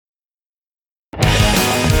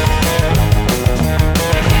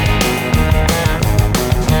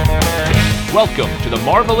Welcome to the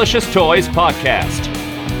Marvelicious Toys Podcast.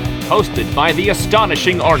 Hosted by the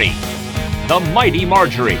astonishing Arnie, the mighty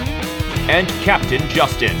Marjorie, and Captain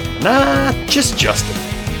Justin. Nah, just Justin.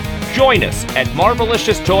 Join us at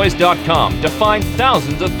MarveliciousToys.com to find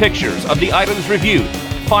thousands of pictures of the items reviewed.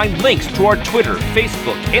 Find links to our Twitter,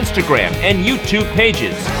 Facebook, Instagram, and YouTube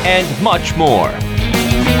pages, and much more.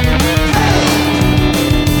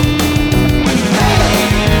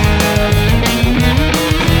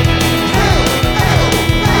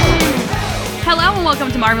 Hello and welcome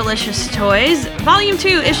to Marvelicious Toys, Volume 2,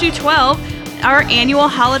 Issue 12, our annual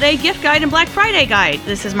holiday gift guide and Black Friday guide.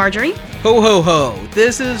 This is Marjorie. Ho, ho, ho.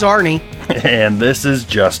 This is Arnie. And this is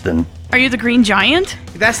Justin. Are you the Green Giant?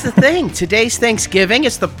 That's the thing. Today's Thanksgiving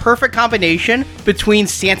is the perfect combination between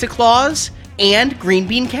Santa Claus and green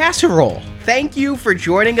bean casserole. Thank you for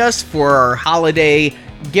joining us for our holiday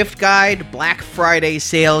gift guide, Black Friday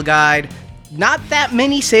sale guide. Not that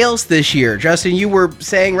many sales this year. Justin, you were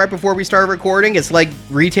saying right before we started recording, it's like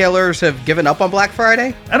retailers have given up on Black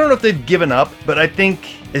Friday? I don't know if they've given up, but I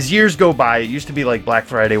think as years go by, it used to be like Black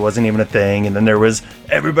Friday wasn't even a thing, and then there was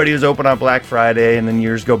everybody was open on Black Friday, and then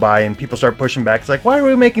years go by and people start pushing back. It's like, why are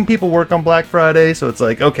we making people work on Black Friday? So it's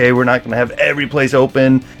like, okay, we're not going to have every place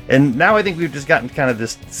open. And now I think we've just gotten kind of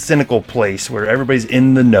this cynical place where everybody's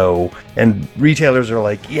in the know, and retailers are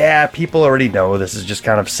like, yeah, people already know this is just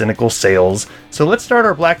kind of cynical sales. So let's start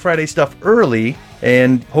our Black Friday stuff early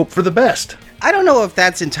and hope for the best. I don't know if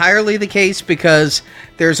that's entirely the case because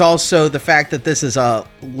there's also the fact that this is a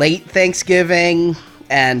late Thanksgiving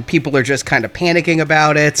and people are just kind of panicking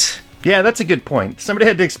about it. Yeah, that's a good point. Somebody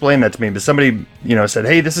had to explain that to me, but somebody, said,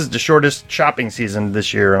 hey, this is the shortest shopping season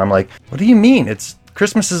this year. And I'm like, what do you mean?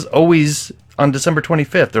 Christmas is always on December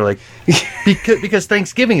 25th. They're like, because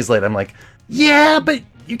Thanksgiving is late. I'm like, yeah, but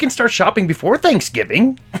you can start shopping before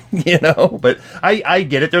Thanksgiving, but I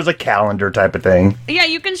get it. There's a calendar type of thing. Yeah,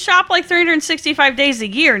 you can shop like 365 days a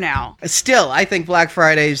year now. Still, I think Black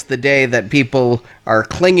Friday's the day that people are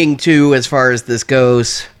clinging to as far as this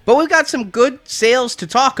goes. But we've got some good sales to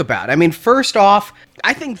talk about. I mean, first off,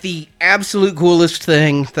 I think the absolute coolest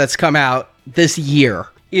thing that's come out this year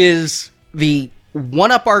is the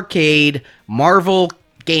 1UP Arcade Marvel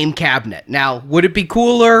game cabinet. Now, would it be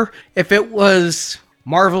cooler if it was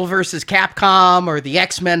Marvel vs. Capcom or the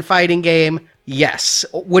X-Men fighting game? Yes.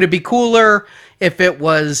 Would it be cooler if it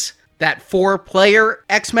was that 4-player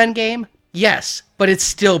X-Men game? Yes. But it's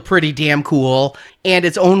still pretty damn cool, and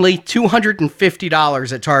it's only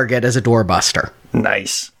 $250 at Target as a doorbuster.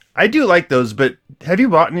 Nice. I do like those, but have you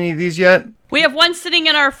bought any of these yet? We have one sitting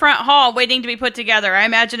in our front hall waiting to be put together. I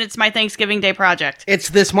imagine it's my Thanksgiving Day project. It's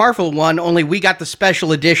this Marvel one, only we got the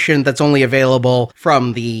special edition that's only available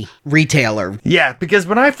from the retailer. Yeah, because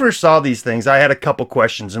when I first saw these things, I had a couple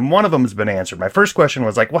questions, and one of them has been answered. My first question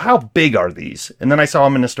was like, well, how big are these? And then I saw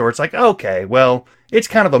them in the store. It's like, okay, well, it's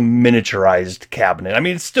kind of a miniaturized cabinet. I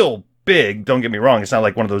mean, it's still big, don't get me wrong. It's not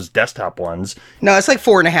like one of those desktop ones. No, it's like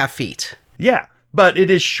 4.5 feet. Yeah. But it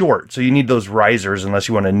is short, so you need those risers unless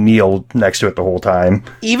you want to kneel next to it the whole time.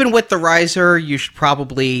 Even with the riser, you should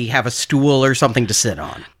probably have a stool or something to sit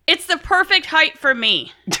on. It's the perfect height for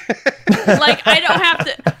me. Like, I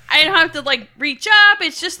don't have to like reach up.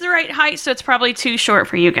 It's just the right height, so it's probably too short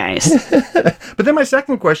for you guys. But then my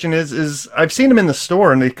second question is I've seen them in the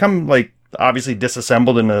store, and they come like obviously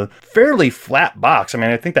disassembled in a fairly flat box. I mean,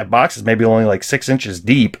 I think that box is maybe only like 6 inches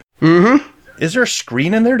deep. Mm-hmm. Is there a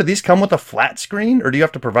screen in there? Do these come with a flat screen, or do you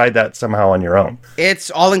have to provide that somehow on your own?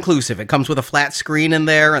 It's all inclusive. It comes with a flat screen in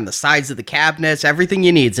there and the sides of the cabinets. Everything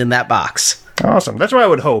you need's in that box. Awesome. That's what I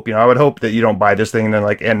would hope. I would hope that you don't buy this thing and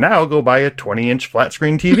then and now go buy a 20-inch flat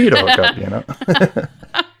screen TV to hook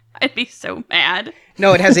up, I'd be so mad.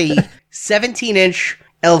 No, it has a 17-inch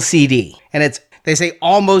LCD, and they say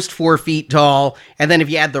almost 4 feet tall, and then if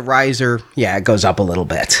you add the riser, yeah, it goes up a little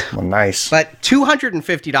bit. Well, nice. But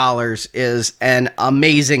 $250 is an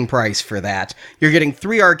amazing price for that. You're getting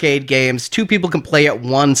 3 arcade games, 2 people can play at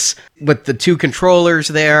once with the 2 controllers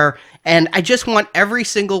there, and I just want every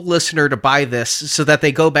single listener to buy this so that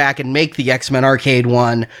they go back and make the X-Men Arcade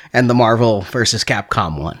one and the Marvel vs.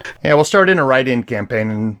 Capcom one. Yeah, we'll start in a write-in campaign,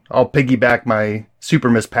 and I'll piggyback my Super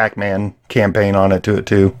Miss Pac-Man campaign on it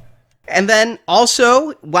too. And then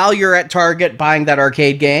also, while you're at Target buying that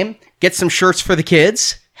arcade game, get some shirts for the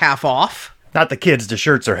kids, half off. Not the kids, the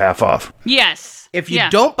shirts are half off. Yes. If you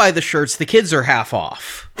don't buy the shirts, the kids are half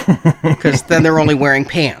off. Because then they're only wearing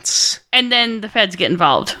pants. And then the feds get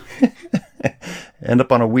involved. End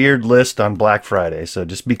up on a weird list on Black Friday, so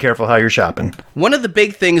just be careful how you're shopping. One of the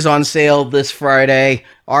big things on sale this Friday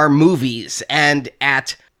are movies. And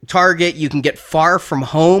at Target, you can get Far From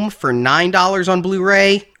Home for $9 on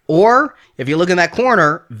Blu-ray, Or, if you look in that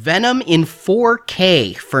corner, Venom in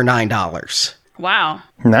 4K for $9. Wow.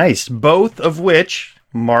 Nice. Both of which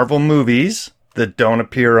Marvel movies that don't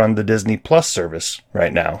appear on the Disney Plus service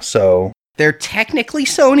right now. So They're technically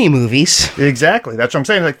Sony movies. exactly. That's what I'm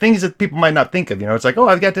saying. Like things that people might not think of. It's like, oh,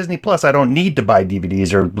 I've got Disney Plus. I don't need to buy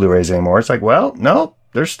DVDs or Blu-rays anymore. It's like, well, no,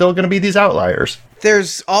 there's still going to be these outliers.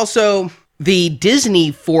 There's also the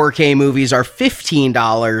Disney 4K movies are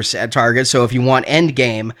 $15 at Target. So if you want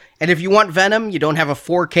Endgame, and if you want Venom, you don't have a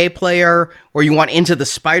 4K player, or you want Into the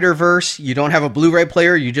Spider-Verse, you don't have a Blu-ray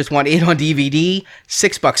player, you just want it on DVD,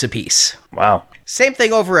 $6 a piece. Wow. Same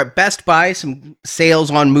thing over at Best Buy, some sales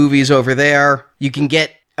on movies over there. You can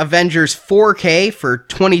get Avengers 4K for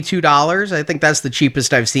 $22. I think that's the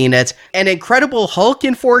cheapest I've seen it. And Incredible Hulk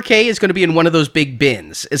in 4K is going to be in one of those big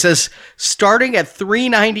bins. It says starting at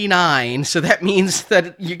 $3.99, so that means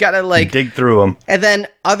that you got to Dig through them. And then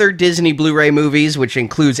other Disney Blu-ray movies, which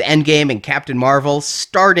includes Endgame and Captain Marvel,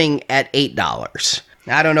 starting at $8.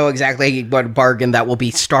 I don't know exactly what bargain that will be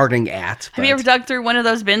starting at. Have you ever dug through one of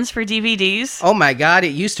those bins for DVDs? Oh my God, it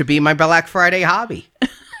used to be my Black Friday hobby.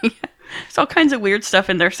 There's all kinds of weird stuff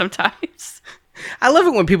in there sometimes. I love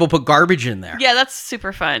it when people put garbage in there. Yeah, that's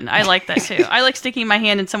super fun. I like that too. I like sticking my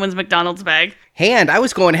hand in someone's McDonald's bag. And I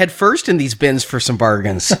was going head first in these bins for some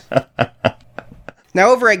bargains.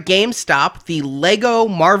 Now, over at GameStop, the Lego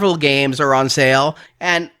Marvel games are on sale,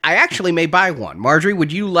 and I actually may buy one. Marjorie,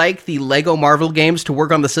 would you like the Lego Marvel games to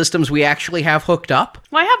work on the systems we actually have hooked up?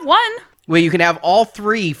 Well, I have one. Well, you can have all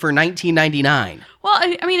three for $19.99. Well,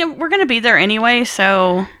 I mean, we're going to be there anyway,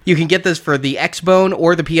 so... You can get this for the Xbone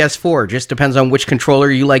or the PS4. Just depends on which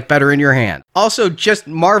controller you like better in your hand. Also, just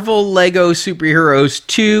Marvel Lego Superheroes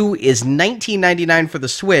 2 is $19.99 for the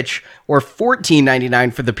Switch or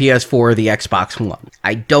 $14.99 for the PS4 or the Xbox One.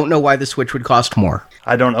 I don't know why the Switch would cost more.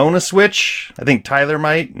 I don't own a Switch. I think Tyler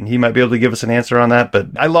might, and he might be able to give us an answer on that. But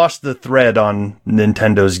I lost the thread on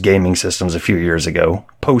Nintendo's gaming systems a few years ago,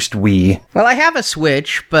 post Wii. Well, I have a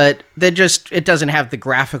Switch, but it doesn't have the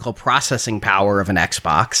graphical processing power of an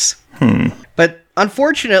Xbox. But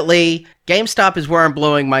unfortunately, GameStop is where I'm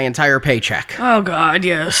blowing my entire paycheck. Oh, God,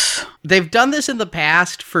 yes. They've done this in the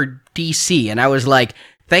past for DC, and I was like,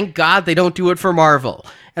 thank God they don't do it for Marvel.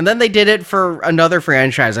 And then they did it for another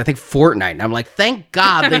franchise, I think Fortnite. And I'm like, thank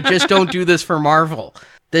God they just don't do this for Marvel.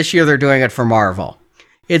 This year they're doing it for Marvel.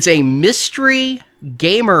 It's a mystery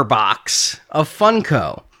gamer box of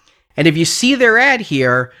Funko. And if you see their ad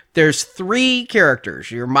here, there's 3 characters.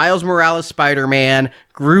 Your Miles Morales Spider-Man,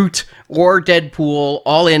 Groot, or Deadpool,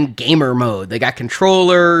 all in gamer mode. They got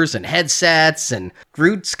controllers and headsets, and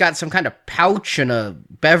Groot's got some kind of pouch and a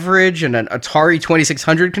beverage and an Atari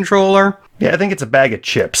 2600 controller. Yeah, I think it's a bag of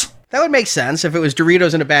chips. That would make sense. If it was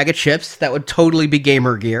Doritos and a bag of chips, that would totally be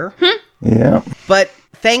gamer gear. Yeah. But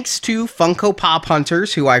thanks to Funko Pop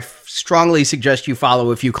Hunters, who I strongly suggest you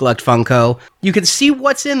follow if you collect Funko, you can see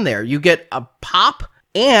what's in there. You get a Pop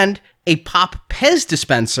and a Pop Pez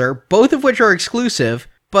dispenser, both of which are exclusive,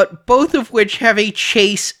 but both of which have a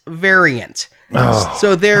Chase variant. Oh.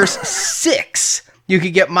 So there's 6. You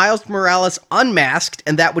could get Miles Morales unmasked,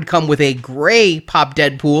 and that would come with a gray Pop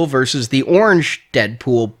Deadpool versus the orange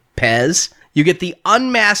Deadpool Pez. You get the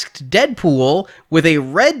unmasked Deadpool with a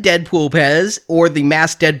red Deadpool Pez, or the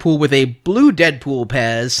masked Deadpool with a blue Deadpool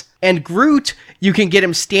Pez. And Groot, you can get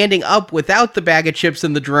him standing up without the bag of chips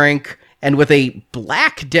and the drink, and with a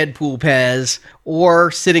black Deadpool Pez,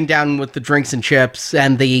 or sitting down with the drinks and chips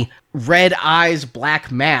and the red eyes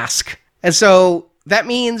black mask. And so that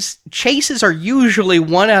means chases are usually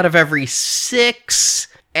 1 out of every 6,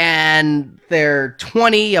 and they're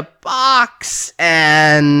 $20 a box,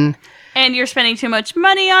 and you're spending too much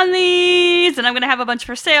money on these, and I'm going to have a bunch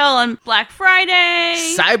for sale on Black Friday.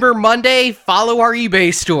 Cyber Monday, follow our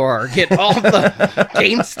eBay store. Get all the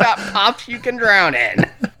GameStop pops you can drown in.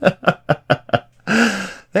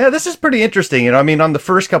 Yeah, this is pretty interesting. I mean, on the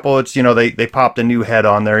first couple, it's, they popped a new head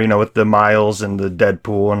on there, with the Miles and the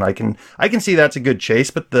Deadpool, and I can see that's a good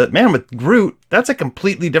chase, but with Groot, that's a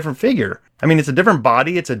completely different figure. I mean, it's a different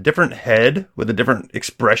body, it's a different head with a different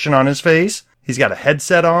expression on his face. He's got a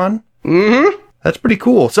headset on. Mm-hmm. That's pretty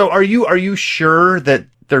cool. So are you sure that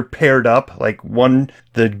they're paired up? Like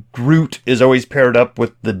the Groot is always paired up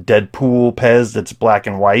with the Deadpool Pez that's black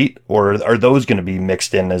and white, or are those going to be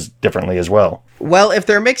mixed in as differently as well? Well, if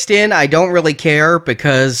they're mixed in, I don't really care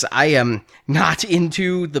because I am not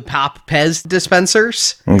into the Pop Pez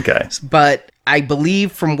dispensers. Okay. But I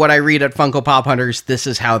believe from what I read at Funko Pop Hunters, this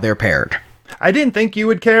is how they're paired. I didn't think you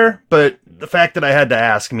would care, but the fact that I had to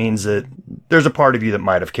ask means that there's a part of you that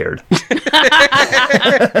might have cared.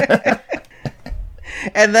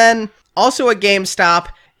 And then also at GameStop,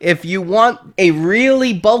 If you want a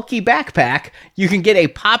really bulky backpack, you can get a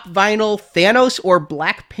Pop Vinyl Thanos or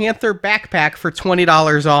Black Panther backpack for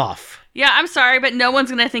 $20 off. Yeah, I'm sorry, but no one's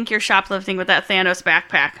going to think you're shoplifting with that Thanos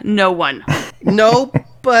backpack. No one. No,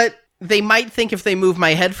 but they might think if they move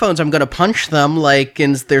my headphones, I'm going to punch them, like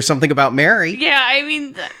in There's Something About Mary. Yeah, I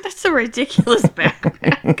mean, that's a ridiculous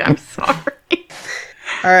backpack. I'm sorry.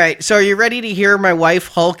 All right, so are you ready to hear my wife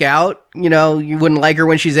Hulk out? You know, you wouldn't like her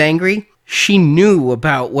when she's angry? She knew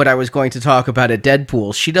about what I was going to talk about at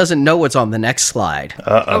Deadpool. She doesn't know what's on the next slide.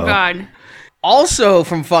 Oh, God. Also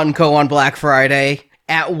from Funko on Black Friday,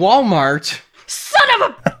 at Walmart, Son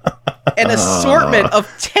of a... an assortment of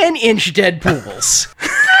 10-inch Deadpools.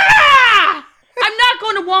 Ah! I'm not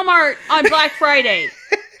going to Walmart on Black Friday.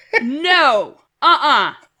 No.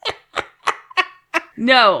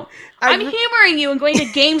 No. I'm humoring you and going to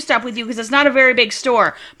GameStop with you because it's not a very big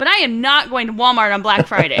store. But I am not going to Walmart on Black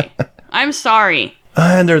Friday. I'm sorry.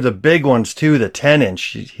 And they're the big ones, too, the 10-inch.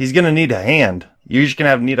 He's going to need a hand. You're just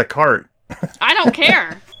going to need a cart. I don't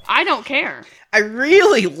care. I don't care. I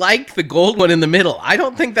really like the gold one in the middle. I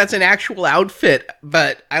don't think that's an actual outfit,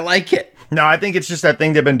 but I like it. No, I think it's just that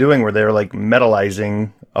thing they've been doing where they're like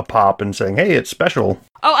metallizing a pop and saying, hey, it's special.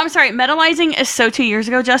 Oh, I'm sorry. Metallizing is so 2 years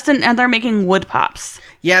ago, Justin, and they're making wood pops.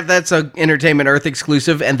 Yeah, that's a Entertainment Earth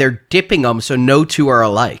exclusive, and they're dipping them so no two are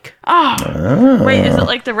alike. Oh. Wait, is it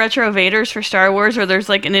like the Retro Vaders for Star Wars where there's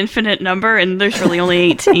like an infinite number and there's really only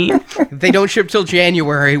 18? If they don't ship till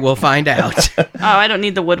January, we'll find out. Oh, I don't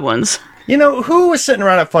need the wood ones. You know, who was sitting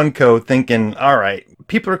around at Funko thinking, all right,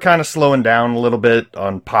 people are kind of slowing down a little bit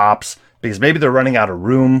on pops because maybe they're running out of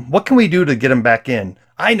room. What can we do to get them back in?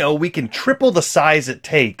 I know, we can triple the size it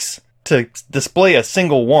takes to display a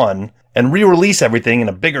single one and re-release everything in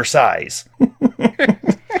a bigger size.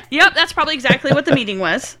 Yep, that's probably exactly what the meeting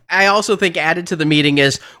was. I also think added to the meeting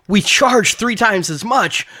is, we charge 3 times as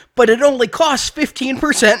much, but it only costs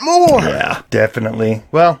 15% more. Yeah, definitely.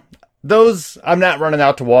 Well, those I'm not running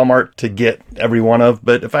out to Walmart to get every one of,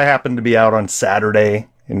 but if I happen to be out on Saturday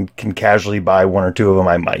and can casually buy 1 or 2 of them,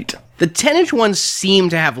 I might. The 10-inch ones seem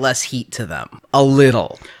to have less heat to them. A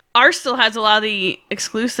little. Ours still has a lot of the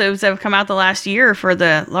exclusives that have come out the last year for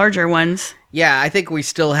the larger ones. Yeah, I think we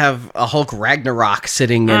still have a Hulk Ragnarok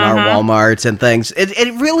sitting in our Walmarts and things.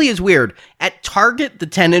 It really is weird. At Target, the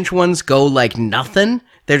 10-inch ones go like nothing.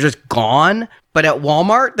 They're just gone. But at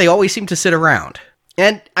Walmart, they always seem to sit around.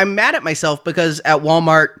 And I'm mad at myself because at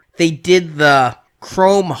Walmart, they did the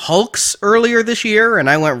Chrome Hulks earlier this year, and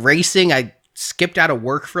I went racing. I skipped out of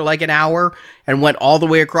work for like an hour and went all the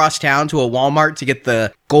way across town to a Walmart to get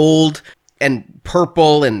the gold and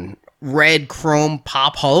purple and red Chrome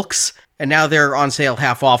Pop Hulks. And now they're on sale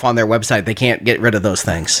half off on their website. They can't get rid of those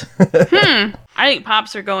things. I think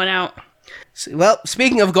Pops are going out. Well,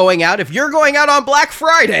 speaking of going out, if you're going out on Black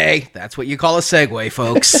Friday, that's what you call a segue,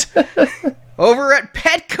 folks. Over at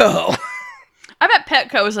Petco. I bet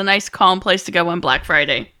Petco is a nice, calm place to go on Black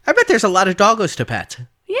Friday. I bet there's a lot of doggos to pet.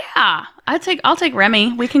 Yeah, I'll take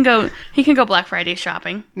Remy. He can go Black Friday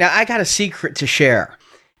shopping. Now, I got a secret to share.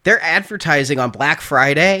 They're advertising on Black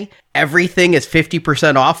Friday. Everything is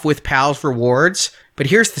 50% off with Pals Rewards. But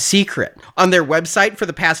here's the secret. On their website for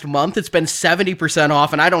the past month, it's been 70%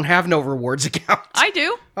 off, and I don't have no rewards account. I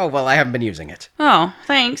do. Oh, well, I haven't been using it. Oh,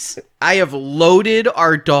 thanks. I have loaded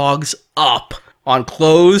our dogs up on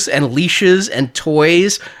clothes and leashes and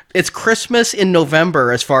toys. It's Christmas in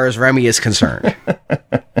November as far as Remy is concerned.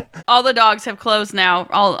 All the dogs have clothes now.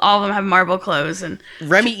 All of them have Marvel clothes. And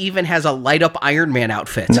Remy even has a light-up Iron Man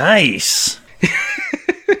outfit. Nice.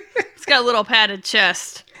 it's got a little padded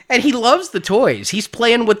chest. And he loves the toys. He's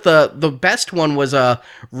playing with the best one was a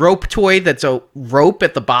rope toy that's a rope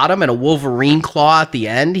at the bottom and a Wolverine claw at the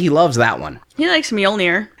end. He loves that one. He likes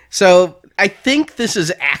Mjolnir. So I think this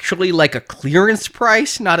is actually like a clearance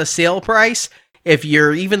price, not a sale price. If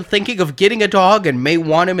you're even thinking of getting a dog and may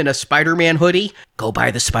want him in a Spider-Man hoodie, go buy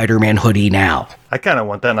the Spider-Man hoodie now. I kind of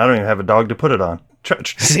want that, and I don't even have a dog to put it on.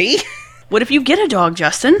 See? What if you get a dog,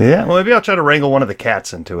 Justin? Yeah, well, maybe I'll try to wrangle one of the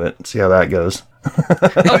cats into it and see how that goes.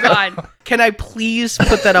 Oh, God. Can I please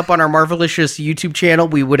put that up on our Marvelicious YouTube channel?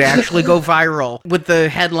 We would actually go viral with the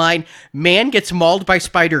headline, Man Gets Mauled by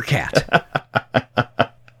Spider Cat.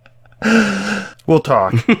 We'll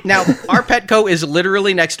talk. Now, our Petco is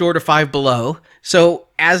literally next door to Five Below. So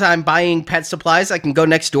as I'm buying pet supplies, I can go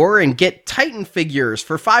next door and get Titan figures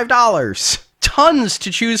for $5. Tons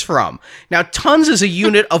to choose from. Now, tons is a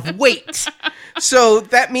unit of weight. So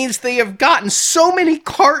that means they have gotten so many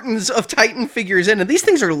cartons of Titan figures in. And these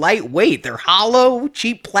things are lightweight. They're hollow,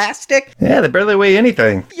 cheap plastic. Yeah, they barely weigh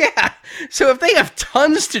anything. Yeah. So if they have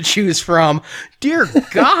tons to choose from, dear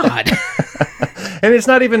God. And it's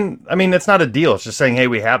not even, I mean, it's not a deal. It's just saying, hey,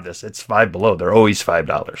 we have this. It's Five Below. They're always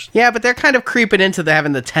 $5. Yeah, but they're kind of creeping into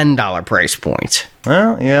having the $10 price point.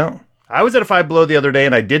 Well, yeah. I was at a Five Below the other day,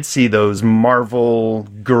 and I did see those Marvel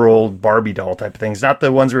girl Barbie doll type of things. Not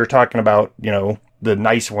the ones we were talking about, the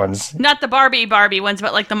nice ones. Not the Barbie ones,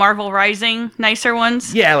 but like the Marvel Rising nicer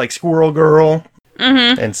ones. Yeah, like Squirrel Girl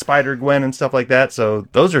and Spider Gwen and stuff like that. So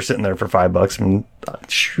those are sitting there for $5. And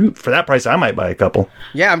shoot, for that price, I might buy a couple.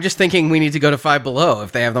 Yeah, I'm just thinking we need to go to Five Below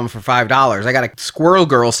if they have them for $5. I got a Squirrel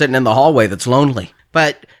Girl sitting in the hallway that's lonely.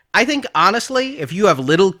 But I think, honestly, if you have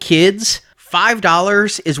little kids,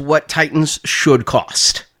 $5 is what Titans should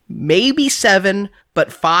cost. Maybe $7, but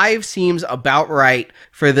 $5 seems about right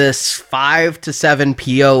for this 5 to 7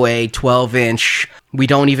 POA 12-inch. We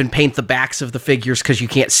don't even paint the backs of the figures because you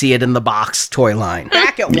can't see it in the box toy line.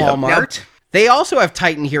 Back at Walmart, they also have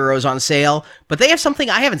Titan Heroes on sale, but they have something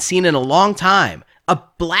I haven't seen in a long time. A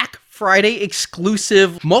Black Friday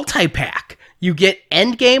exclusive multi-pack. You get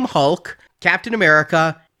Endgame Hulk, Captain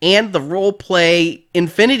America, and the role-play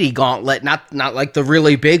Infinity Gauntlet, not like the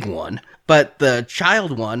really big one, but the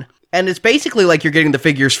child one. And it's basically like you're getting the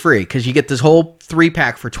figures free, because you get this whole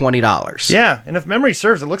 3-pack for $20. Yeah, and if memory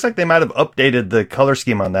serves, it looks like they might have updated the color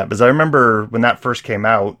scheme on that, because I remember when that first came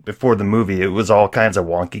out, before the movie, it was all kinds of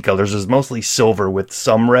wonky colors. It was mostly silver with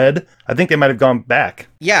some red. I think they might have gone back.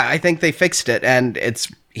 Yeah, I think they fixed it, and it's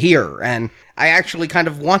here, and I actually kind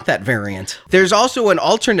of want that variant. There's also an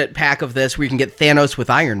alternate pack of this where you can get Thanos with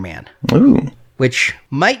Iron Man. Ooh. Which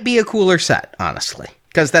might be a cooler set, honestly.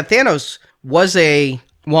 Because that Thanos was a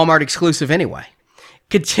Walmart exclusive anyway.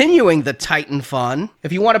 Continuing the Titan fun,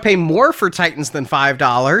 if you want to pay more for Titans than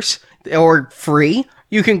 $5 or free,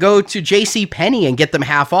 you can go to JCPenney and get them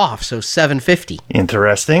half off, so $7.50.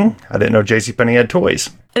 Interesting. I didn't know JCPenney had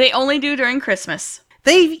toys. They only do during Christmas.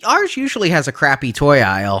 Ours usually has a crappy toy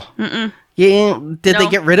aisle. Yeah, did they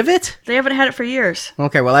get rid of it? They haven't had it for years.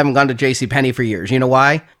 Okay, well, I haven't gone to JCPenney for years. You know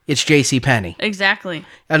why? It's JCPenney. Exactly.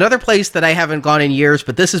 Another place that I haven't gone in years,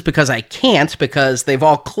 but this is because I can't, because they've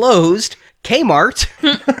all closed, Kmart.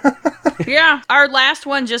 Yeah, our last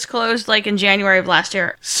one just closed like in January of last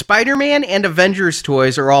year. Spider-Man and Avengers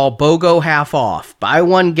toys are all BOGO half off. Buy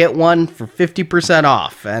one, get one for 50%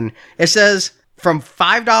 off. And it says from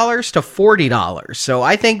 $5 to $40. So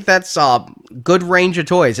I think that's a good range of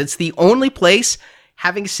toys. It's the only place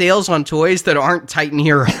having sales on toys that aren't Titan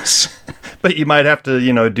Heroes. But you might have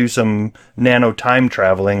to, do some nano time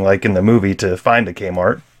traveling like in the movie to find a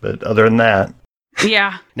Kmart. But other than that.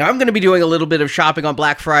 Yeah. Now I'm going to be doing a little bit of shopping on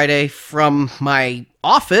Black Friday from my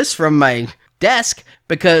office, from my desk,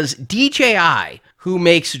 because DJI, who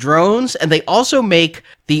makes drones, and they also make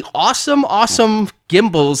the awesome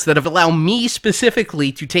gimbals that have allowed me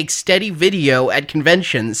specifically to take steady video at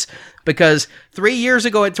conventions. Because 3 years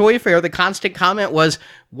ago at Toy Fair, the constant comment was,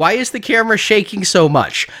 why is the camera shaking so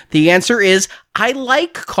much? The answer is, I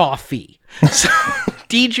like coffee. So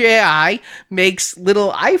DJI makes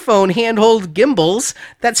little iPhone handheld gimbals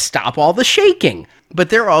that stop all the shaking. But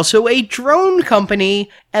they're also a drone company,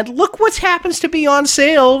 and look what happens to be on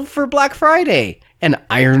sale for Black Friday. An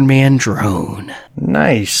Iron Man drone.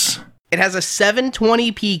 Nice. It has a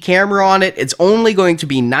 720p camera on it. It's only going to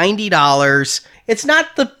be $90. It's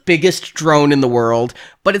not the biggest drone in the world,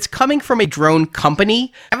 but it's coming from a drone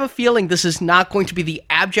company. I have a feeling this is not going to be the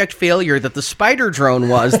abject failure that the Spider drone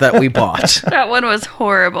was that we bought. That one was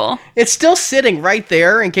horrible. It's still sitting right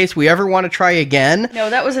there in case we ever want to try again. No,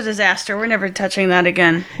 that was a disaster. We're never touching that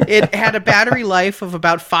again. It had a battery life of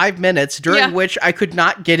about 5 minutes, during which I could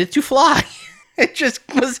not get it to fly. It just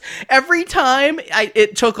was, every time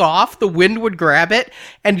it took off, the wind would grab it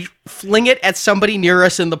and fling it at somebody near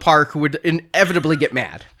us in the park who would inevitably get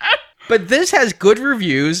mad. But this has good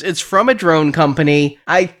reviews. It's from a drone company.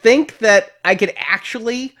 I think that I could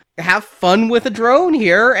actually have fun with a drone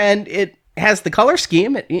here, and it has the color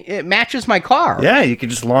scheme. It matches my car. Yeah, you could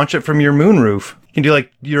just launch it from your moonroof. You can do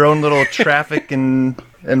like your own little traffic and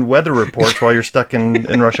weather reports while you're stuck in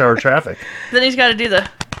rush hour traffic. Then he's got to do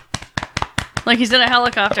like he's in a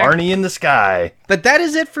helicopter. Arnie in the sky. But that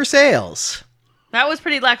is it for sales. That was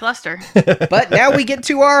pretty lackluster. But now we get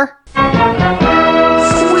to our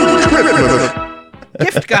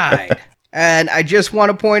gift guide. And I just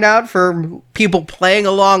want to point out for people playing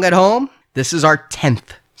along at home, this is our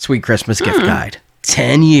 10th Sweet Christmas gift guide.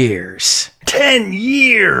 10 years. 10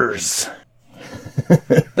 years!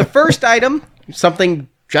 The first item, something,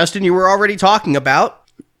 Justin, you were already talking about.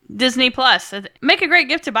 Disney Plus. Make a great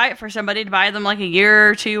gift to buy it for somebody, to buy them like a year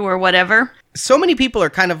or two or whatever. So many people are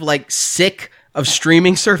kind of like sick of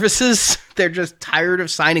streaming services. They're just tired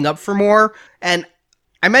of signing up for more. And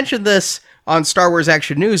I mentioned this on Star Wars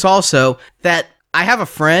Action News also that I have a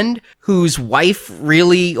friend whose wife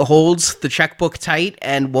really holds the checkbook tight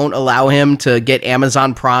and won't allow him to get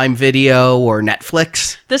Amazon Prime Video or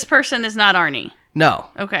Netflix. This person is not Arnie. No.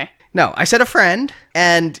 Okay. No, I said a friend,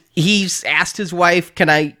 and he's asked his wife, can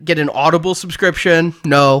I get an Audible subscription?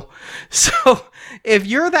 No. So if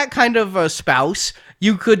you're that kind of a spouse,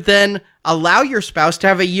 you could then allow your spouse to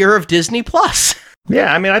have a year of Disney Plus.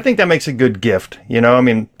 Yeah, I mean, I think that makes a good gift. You know, I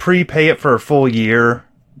mean, prepay it for a full year.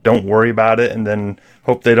 Don't worry about it, and then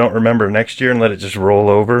hope they don't remember next year and let it just roll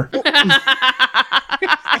over.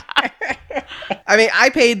 I mean, I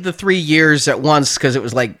paid the 3 years at once because it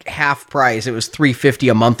was like half price. It was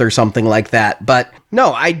 $3.50 a month or something like that. But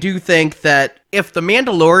no, I do think that if The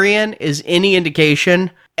Mandalorian is any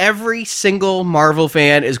indication, every single Marvel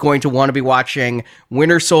fan is going to want to be watching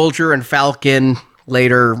Winter Soldier and Falcon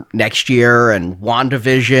later next year, and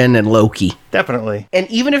WandaVision and Loki. Definitely. And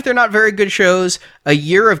even if they're not very good shows, a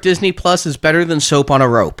year of Disney Plus is better than Soap on a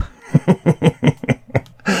Rope.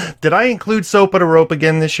 Did I include Soap on a Rope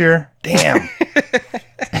again this year? Damn.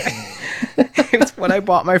 It's what I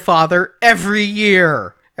bought my father every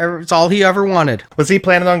year. It's all he ever wanted. Was he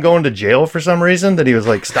planning on going to jail for some reason? That he was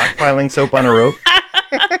like stockpiling Soap on a Rope?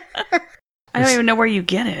 I don't even know where you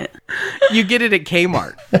get it. You get it at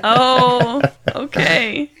Kmart. Oh,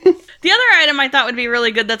 okay. The other item I thought would be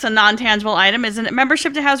really good that's a non-tangible item is a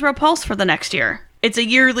membership to Hasbro Pulse for the next year. It's a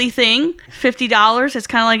yearly thing, $50. It's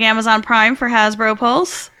kind of like Amazon Prime for Hasbro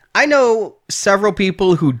Pulse. I know several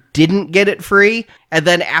people who didn't get it free, and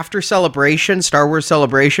then after Celebration, Star Wars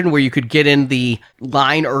Celebration, where you could get in the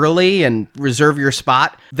line early and reserve your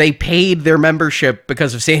spot, they paid their membership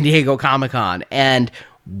because of San Diego Comic-Con, and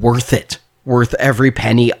worth it. Worth every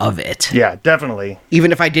penny of it. Yeah, definitely.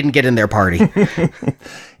 Even if I didn't get in their party.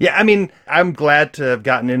 Yeah, I mean, I'm glad to have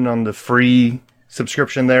gotten in on the free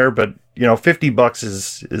subscription there, but, you know, $50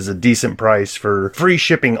 is a decent price for free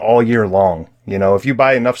shipping all year long. You know, if you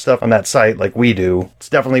buy enough stuff on that site like we do, it's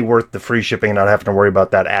definitely worth the free shipping and not having to worry about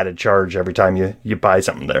that added charge every time you buy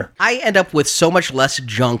something there. I end up with so much less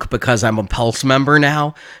junk because I'm a Pulse member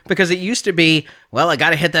now. Because it used to be, well, I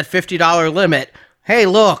gotta hit that $50 limit. Hey,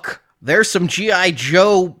 look. There's some G.I.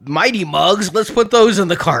 Joe Mighty Mugs. Let's put those in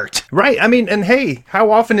the cart. Right. I mean, and hey, how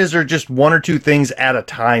often is there just one or two things at a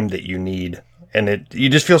time that you need? And you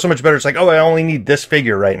just feel so much better. It's like, oh, I only need this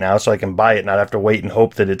figure right now so I can buy it, not have to wait and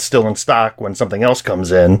hope that it's still in stock when something else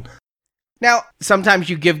comes in. Now, sometimes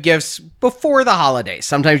you give gifts before the holidays.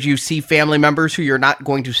 Sometimes you see family members who you're not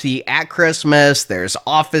going to see at Christmas. There's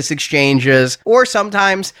office exchanges. Or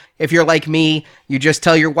sometimes, if you're like me, you just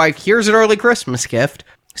tell your wife, here's an early Christmas gift.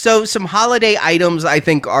 So some holiday items I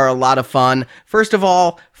think are a lot of fun. First of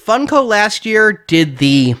all, Funko last year did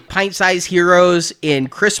the pint-sized heroes in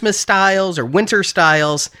Christmas styles or winter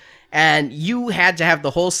styles, and you had to have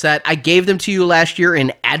the whole set. I gave them to you last year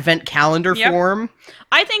in advent calendar form.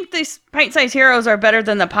 I think these pint-sized heroes are better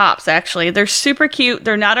than the Pops, actually. They're super cute.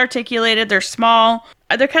 They're not articulated. They're small.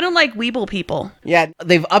 They're kind of like Weeble people. Yeah,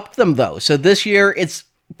 they've upped them, though. So this year, it's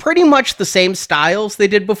pretty much the same styles they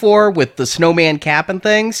did before with the snowman cap and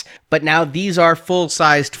things, but now these are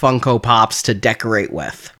full-sized Funko Pops to decorate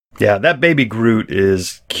with. Yeah, that baby Groot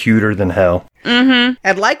is cuter than hell. Mm-hmm.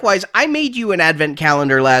 And likewise, I made you an advent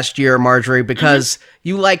calendar last year, Marjorie, because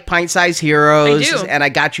you like pint-sized heroes, I do. and I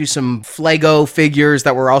got you some Flego figures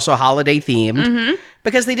that were also holiday-themed,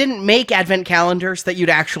 because they didn't make advent calendars that you'd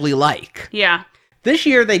actually like. Yeah. This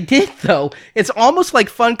year they did, though. It's almost like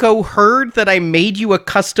Funko heard that I made you a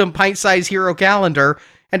custom pint-sized hero calendar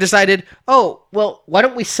and decided, oh, well, why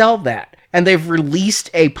don't we sell that? And they've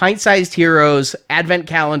released a pint-sized heroes advent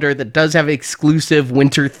calendar that does have exclusive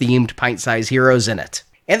winter-themed pint-sized heroes in it.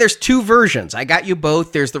 And there's two versions. I got you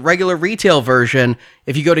both. There's the regular retail version.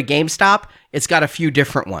 If you go to GameStop, it's got a few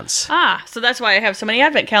different ones. Ah, so that's why I have so many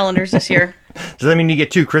advent calendars this year. Does that mean you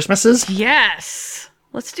get 2 Christmases? Yes.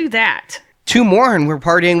 Let's do that. 2 more, and we're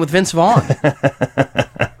partying with Vince Vaughn.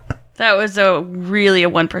 That was really a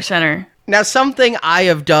 1%er. Now, something I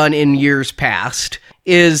have done in years past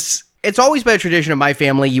is, it's always been a tradition of my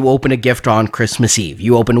family, you open a gift on Christmas Eve.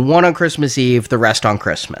 You open one on Christmas Eve, the rest on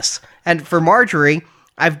Christmas. And for Marjorie,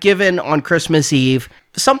 I've given on Christmas Eve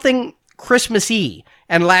something Christmassy.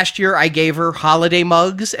 And last year I gave her holiday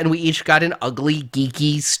mugs, and we each got an ugly,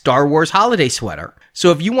 geeky Star Wars holiday sweater.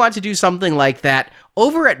 So if you want to do something like that,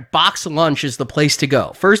 over at Box Lunch is the place to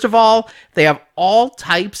go. First of all, they have all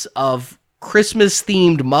types of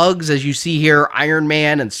Christmas-themed mugs, as you see here, Iron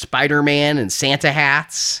Man and Spider-Man and Santa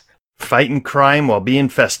hats. Fighting crime while being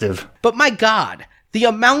festive. But my God, the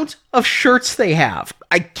amount of shirts they have,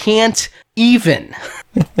 I can't even.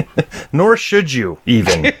 Nor should you,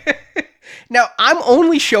 even. Now, I'm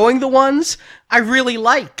only showing the ones I really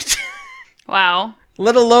liked, Wow.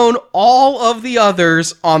 let alone all of the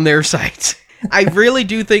others on their site. I really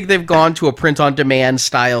do think they've gone to a print-on-demand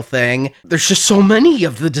style thing. There's just so many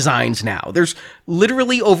of the designs now. There's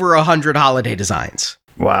literally over 100 holiday designs.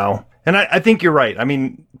 Wow. And I think you're right. I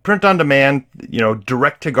mean, print on demand,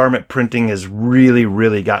 direct to garment printing has really,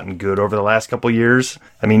 really gotten good over the last couple years.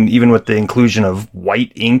 I mean, even with the inclusion of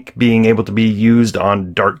white ink being able to be used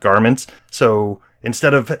on dark garments. So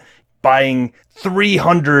instead of buying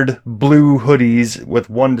 300 blue hoodies with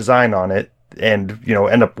one design on it, and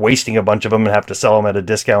end up wasting a bunch of them and have to sell them at a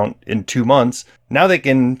discount in 2 months. Now they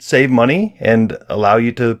can save money and allow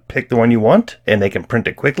you to pick the one you want, and they can print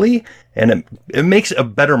it quickly, and it makes a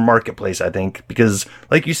better marketplace, I think, because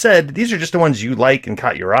like you said, these are just the ones you like and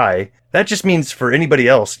caught your eye. That just means for anybody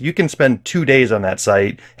else, you can spend 2 days on that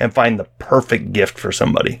site and find the perfect gift for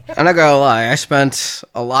somebody. I'm not gonna lie, I spent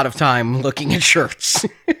a lot of time looking at shirts.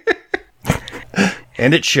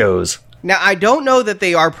 And it shows. Now, I don't know that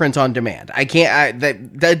they are print on demand.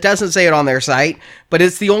 That doesn't say it on their site, but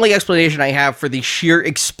it's the only explanation I have for the sheer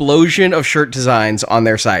explosion of shirt designs on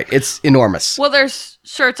their site. It's enormous. Well, there's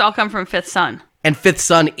shirts all come from Fifth Sun. And Fifth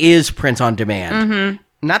Sun is print on demand.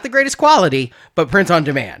 Mm-hmm. Not the greatest quality, but print on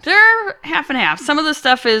demand. They're half and half. Some of the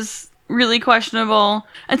stuff is really questionable,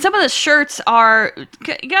 and some of the shirts are,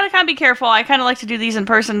 you gotta kind of be careful. I kind of like to do these in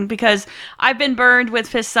person because I've been burned with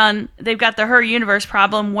Fifth Sun. They've got the Her Universe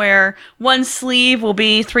problem where one sleeve will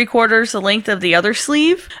be 3/4 the length of the other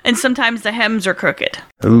sleeve, and sometimes the hems are crooked.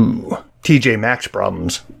 Ooh, TJ Maxx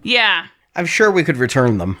problems. Yeah. I'm sure we could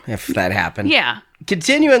return them if that happened. Yeah.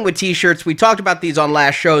 Continuing with t-shirts, we talked about these on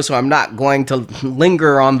last show, so I'm not going to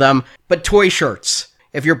linger on them, but toy shirts.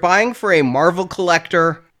 If you're buying for a Marvel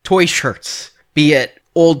collector, toy shirts, be it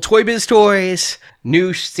old Toy Biz toys,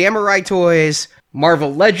 new Samurai toys,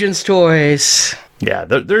 Marvel Legends toys. Yeah,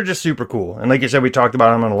 they're just super cool. And like you said, we talked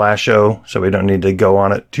about them on the last show, so we don't need to go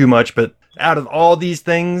on it too much. But out of all these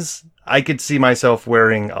things, I could see myself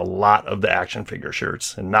wearing a lot of the action figure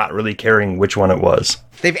shirts and not really caring which one it was.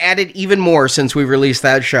 They've added even more since we released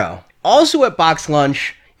that show. Also at Box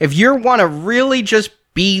Lunch, if you want to really just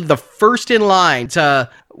be the first in line to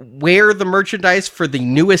wear the merchandise for the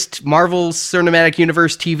newest Marvel Cinematic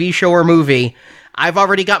Universe TV show or movie, I've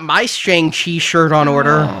already got my Shang-Chi shirt on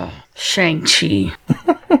order. Oh, Shang-Chi.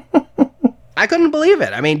 I couldn't believe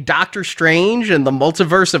it. I mean, Doctor Strange and the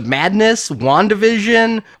Multiverse of Madness,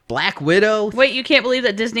 WandaVision, Black Widow. Wait, you can't believe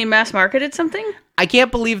that Disney mass marketed something? I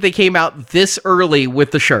can't believe they came out this early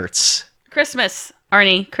with the shirts. Christmas,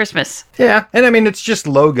 Arnie, Christmas. Yeah, and I mean, it's just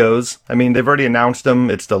logos. I mean, they've already announced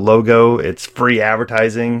them. It's the logo. It's free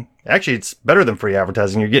advertising. Actually, it's better than free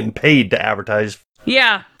advertising. You're getting paid to advertise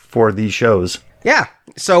Yeah. for these shows. Yeah,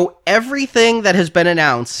 so everything that has been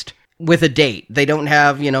announced with a date. They don't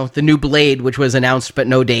have, the new Blade, which was announced but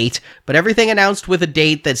no date. But everything announced with a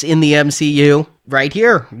date that's in the MCU, right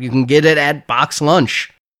here. You can get it at Box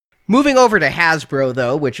Lunch. Moving over to Hasbro,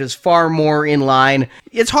 though, which is far more in line.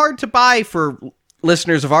 It's hard to buy for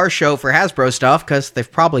listeners of our show for Hasbro stuff, because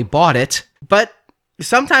they've probably bought it. But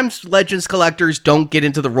sometimes Legends collectors don't get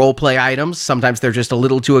into the roleplay items. Sometimes they're just a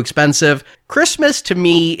little too expensive. Christmas, to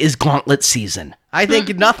me, is gauntlet season. I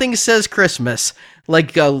think nothing says Christmas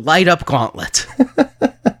like a light-up gauntlet.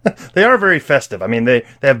 They are very festive. I mean, they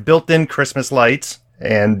have built-in Christmas lights,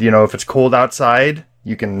 and, if it's cold outside,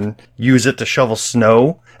 you can use it to shovel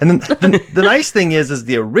snow. And then the nice thing is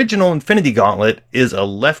the original Infinity Gauntlet is a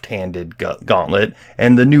left-handed gauntlet,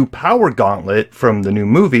 and the new Power Gauntlet from the new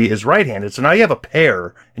movie is right-handed. So now you have a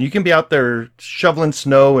pair, and you can be out there shoveling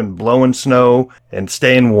snow and blowing snow and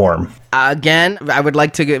staying warm. Again, I would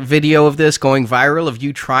like to get video of this going viral of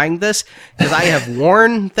you trying this, because I have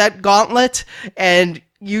worn that gauntlet, and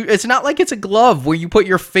it's not like it's a glove where you put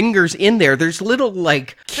your fingers in there. There's little,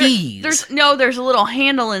 keys. There's a little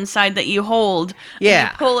handle inside that you hold. Yeah.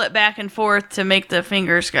 And you pull it back and forth to make the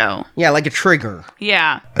fingers go. Yeah, like a trigger.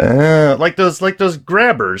 Yeah. Like those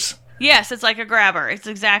grabbers. Yes, it's like a grabber. It's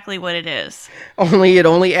exactly what it is. Only it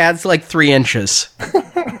only adds 3 inches.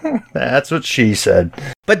 That's what she said.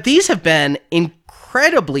 But these have been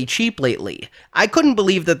incredibly cheap lately. I couldn't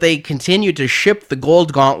believe that they continued to ship the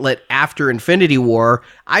Gold Gauntlet after Infinity War.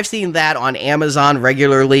 I've seen that on Amazon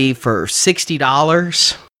regularly for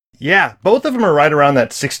 $60. Yeah, both of them are right around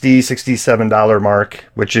that $60, $67 mark,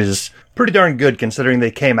 which is pretty darn good considering they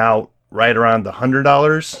came out right around the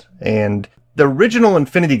 $100. And the original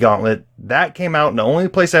Infinity Gauntlet, that came out, and the only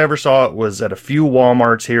place I ever saw it was at a few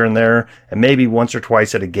Walmarts here and there, and maybe once or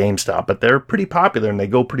twice at a GameStop, but they're pretty popular and they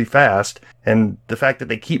go pretty fast. And the fact that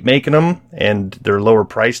they keep making them and they're lower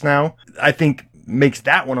priced now, I think makes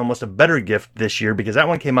that one almost a better gift this year because that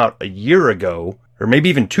one came out a year ago, or maybe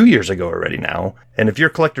even 2 years ago already now. And if your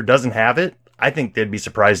collector doesn't have it, I think they'd be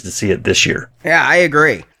surprised to see it this year. Yeah, I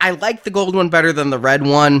agree. I like the gold one better than the red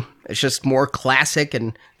one. It's just more classic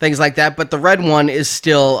and things like that. But the red one is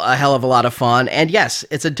still a hell of a lot of fun. And yes,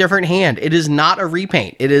 it's a different hand. It is not a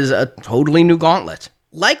repaint. It is a totally new gauntlet.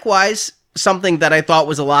 Likewise, something that I thought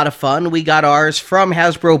was a lot of fun, we got ours from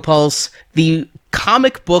Hasbro Pulse, the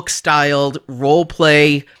comic book styled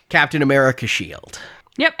role-play Captain America shield.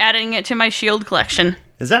 Yep, adding it to my shield collection.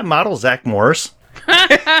 Is that model Zach Morris?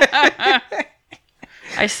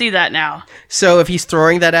 I see that now. So if he's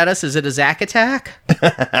throwing that at us, is it a Zack attack?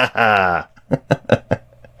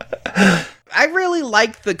 I really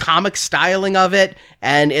like the comic styling of it,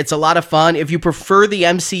 and it's a lot of fun. If you prefer the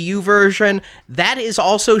MCU version, that is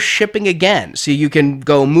also shipping again. So you can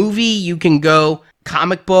go movie, you can go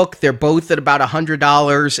comic book. They're both at about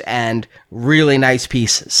 $100 and really nice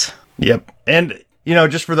pieces. Yep. And,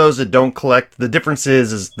 just for those that don't collect, the difference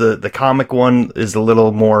is the comic one is a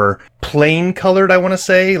little more plain colored, I want to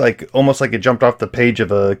say, like almost like it jumped off the page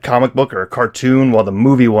of a comic book or a cartoon, while the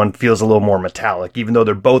movie one feels a little more metallic. Even though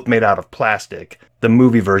they're both made out of plastic, the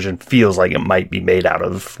movie version feels like it might be made out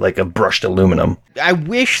of like a brushed aluminum. I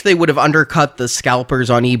wish they would have undercut the scalpers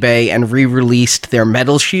on eBay and re-released their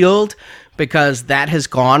metal shield, because that has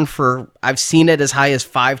gone for, I've seen it as high as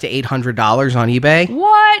 $500 to $800 on eBay.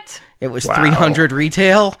 What? It was Wow. $300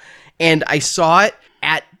 retail, and I saw it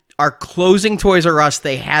at our closing Toys R Us.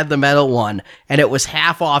 They had the metal one, and it was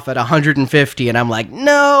half off at $150, and I'm like,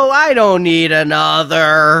 no, I don't need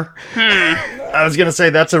another. I was going to say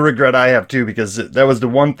that's a regret I have too, because that was the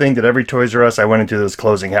one thing that every Toys R Us I went into this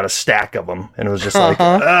closing had a stack of them, and it was just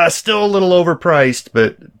like, still a little overpriced,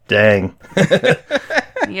 but dang.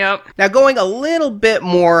 Yep. Now, going a little bit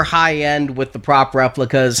more high-end with the prop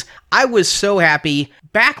replicas, I was so happy.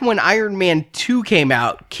 Back when Iron Man 2 came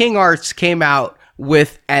out, King Arts came out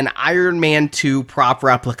with an Iron Man 2 prop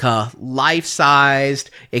replica,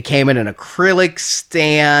 life-sized. It came in an acrylic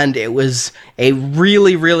stand. It was a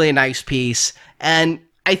really, really nice piece. And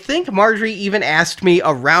I think Marjorie even asked me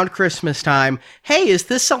around Christmas time, hey, is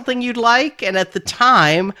this something you'd like? And at the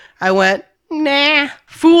time, I went, nah.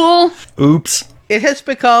 Fool. Oops. It has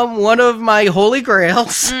become one of my holy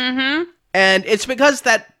grails. Mm-hmm. And it's because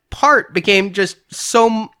that part became just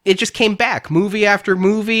it just came back movie after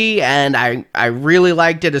movie, and I really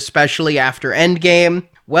liked it, especially after Endgame.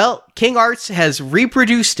 Well, King Arts has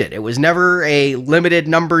reproduced it. It was never a limited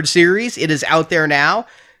numbered series. It is out there now.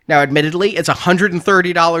 Now, admittedly, it's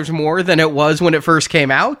 $130 more than it was when it first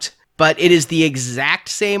came out, but it is the exact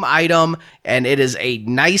same item, and it is a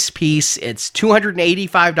nice piece. It's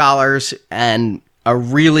 $285 and a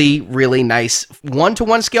really, really nice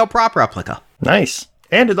 1-to-1 scale prop replica. Nice.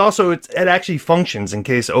 And it actually functions in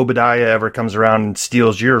case Obadiah ever comes around and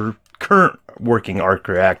steals your current working arc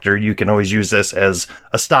reactor. You can always use this as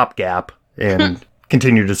a stopgap and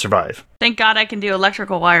continue to survive. Thank God I can do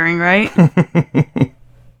electrical wiring, right?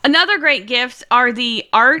 Another great gift are the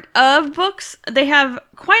art of books. They have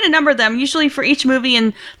quite a number of them, usually for each movie,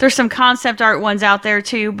 and there's some concept art ones out there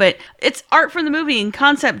too, but it's art from the movie and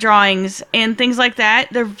concept drawings and things like that.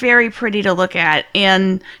 They're very pretty to look at,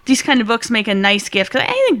 and these kind of books make a nice gift, because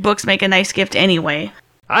I think books make a nice gift anyway.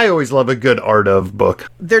 I always love a good art of book.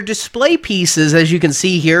 They're display pieces, as you can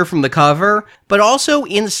see here from the cover, but also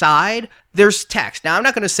inside there's text. Now, I'm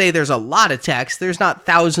not going to say there's a lot of text. There's not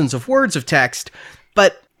thousands of words of text,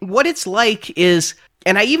 but what it's like is,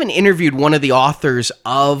 and I even interviewed one of the authors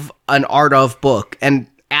of an art of book and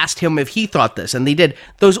asked him if he thought this, and they did.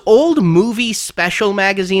 Those old movie special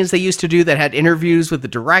magazines they used to do that had interviews with the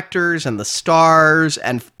directors and the stars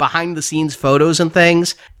and behind the scenes photos and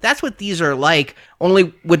things, that's what these are like,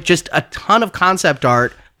 only with just a ton of concept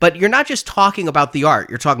art. But you're not just talking about the art.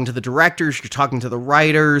 You're talking to the directors, you're talking to the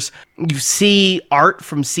writers. You see art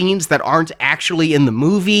from scenes that aren't actually in the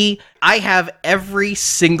movie. I have every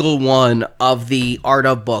single one of the art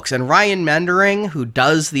of books. And Ryan Mendering, who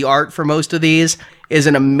does the art for most of these, is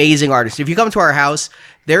an amazing artist. If you come to our house,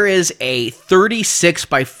 there is a 36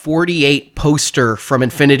 by 48 poster from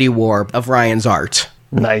Infinity War of Ryan's art.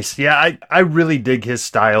 Nice. Yeah, I really dig his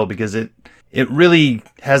style because it really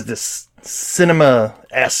has this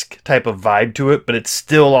cinema-esque type of vibe to it, but it's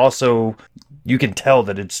still also, you can tell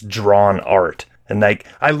that it's drawn art. And like,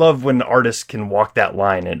 I love when artists can walk that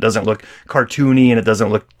line and it doesn't look cartoony and it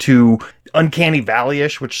doesn't look too uncanny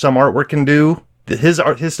valley-ish, which some artwork can do. His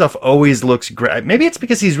stuff always looks great. Maybe it's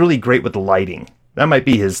because he's really great with the lighting. That might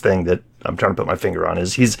be his thing that I'm trying to put my finger on,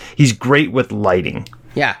 is he's great with lighting.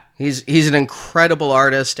 Yeah, he's an incredible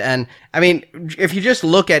artist. And I mean, if you just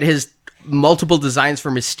look at his multiple designs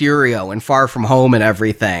for Mysterio and Far From Home and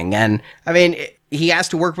everything. And I mean, he has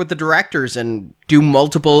to work with the directors and do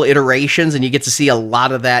multiple iterations, and you get to see a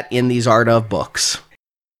lot of that in these Art of books.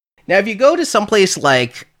 Now, if you go to someplace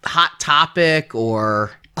like Hot Topic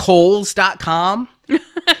or Kohl's.com,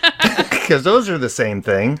 because those are the same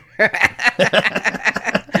thing.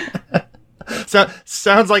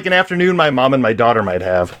 Sounds like an afternoon my mom and my daughter might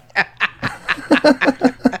have.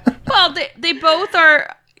 Well, they both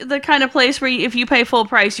are the kind of place where if you pay full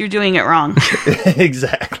price, you're doing it wrong.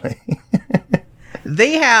 Exactly.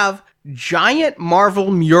 They have giant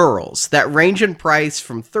Marvel murals that range in price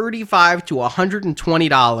from $35 to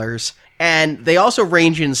 $120. And they also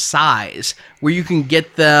range in size, where you can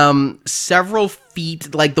get them several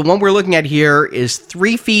feet. Like the one we're looking at here is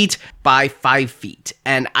 3 feet by 5 feet.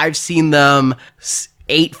 And I've seen them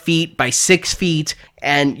 8 feet by 6 feet.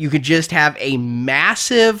 And you could just have a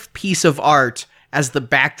massive piece of art as the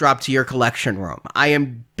backdrop to your collection room. I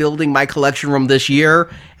am building my collection room this year,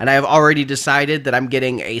 and I have already decided that I'm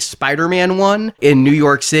getting a Spider-Man one in New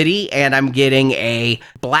York City, and I'm getting a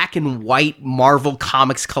black and white Marvel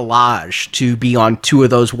Comics collage to be on 2 of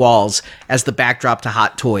those walls as the backdrop to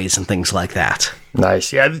Hot Toys and things like that.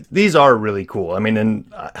 Nice. Yeah, these are really cool. I mean, and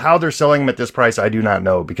how they're selling them at this price, I do not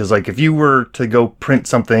know. Because, like, if you were to go print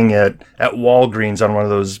something at Walgreens on one of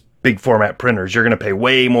those big format printers, you're going to pay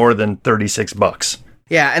way more than $36.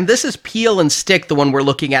 Yeah, and this is Peel and Stick, the one we're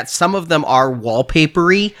looking at. Some of them are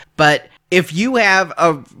wallpapery, but if you have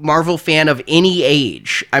a Marvel fan of any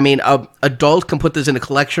age, I mean, a adult can put this in a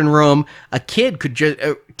collection room. A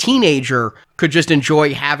teenager could just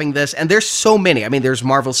enjoy having this. And there's so many. I mean, there's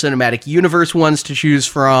Marvel Cinematic Universe ones to choose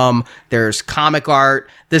from. There's comic art.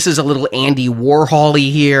 This is a little Andy Warhol-y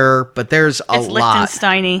here, but there's a lot. It's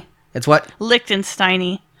Lichtenstein-y. It's what?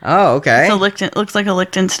 Lichtenstein-y. Oh, okay. So looks like a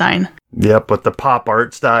Lichtenstein. Yep, with the pop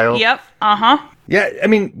art style. Yep. Uh-huh. Yeah, I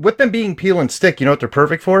mean, with them being Peel and Stick, you know what they're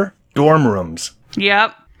perfect for? Dorm rooms.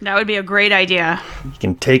 Yep. That would be a great idea. You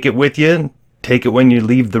can take it with you, and take it when you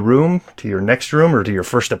leave the room to your next room or to your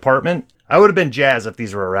first apartment. I would have been jazzed if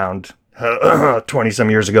these were around 20-some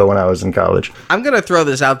years ago when I was in college. I'm going to throw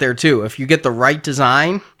this out there, too. If you get the right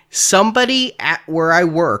design, somebody at where I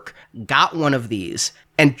work got one of these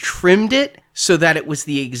and trimmed it so that it was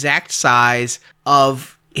the exact size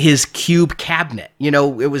of his cube cabinet. You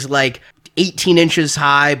know, it was like 18 inches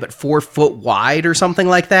high, but 4 foot wide or something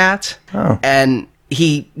like that. Oh. And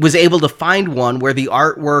he was able to find one where the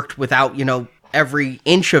art worked without, you know, every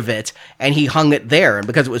inch of it, and he hung it there. And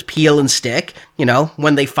because it was Peel and Stick, you know,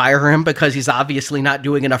 when they fire him because he's obviously not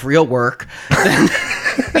doing enough real work, then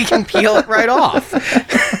he can peel it right off.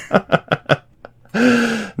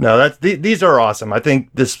 No, these are awesome. I think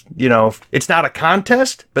this, you know, it's not a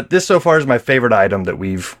contest, but this so far is my favorite item that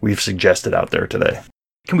we've suggested out there today.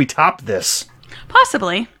 Can we top this?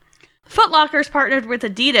 Possibly. Foot Locker's partnered with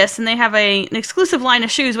Adidas, and they have an exclusive line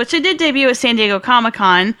of shoes, which they did debut at San Diego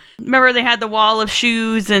Comic-Con. Remember they had the wall of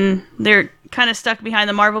shoes, and they're kind of stuck behind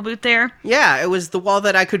the Marvel booth there? Yeah, it was the wall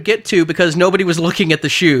that I could get to because nobody was looking at the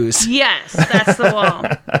shoes. Yes, that's the wall.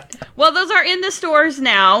 Well, those are in the stores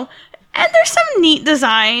now. And there's some neat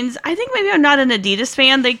designs. I think maybe I'm not an Adidas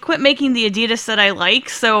fan. They quit making the Adidas that I like,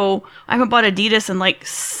 so I haven't bought Adidas in like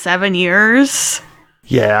 7 years.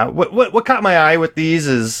 Yeah, what caught my eye with these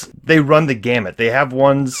is they run the gamut. They have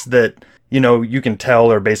ones that, you know, you can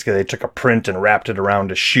tell are basically they took a print and wrapped it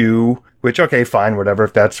around a shoe, which, okay, fine, whatever.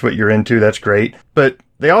 If that's what you're into, that's great. But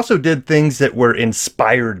they also did things that were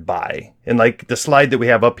inspired by. And like the slide that we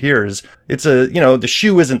have up here is, it's the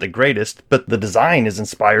shoe isn't the greatest, but the design is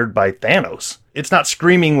inspired by Thanos. It's not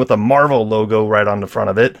screaming with a Marvel logo right on the front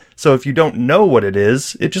of it. So if you don't know what it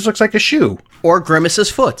is, it just looks like a shoe. Or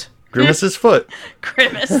Grimace's foot. Grimace's foot.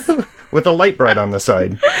 Grimace. With a light bright on the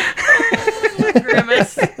side.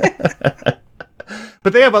 Grimace.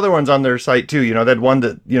 But they have other ones on their site too. You know, that one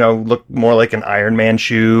that, you know, looked more like an Iron Man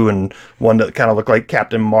shoe and one that kind of looked like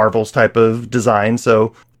Captain Marvel's type of design.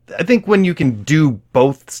 So I think when you can do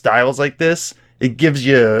both styles like this, it gives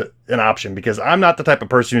you an option, because I'm not the type of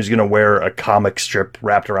person who's going to wear a comic strip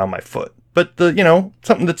wrapped around my foot. But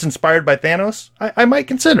something that's inspired by Thanos, I might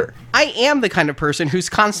consider. I am the kind of person who's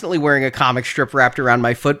constantly wearing a comic strip wrapped around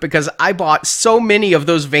my foot because I bought so many of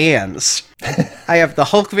those Vans. I have the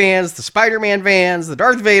Hulk Vans, the Spider-Man Vans, the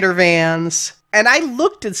Darth Vader Vans. And I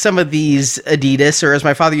looked at some of these Adidas, or as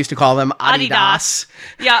my father used to call them, Adidas.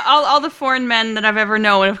 Yeah, all the foreign men that I've ever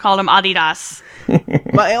known have called them Adidas.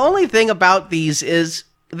 My only thing about these is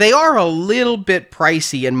they are a little bit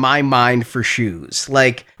pricey in my mind for shoes.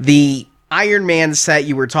 Like the Iron Man set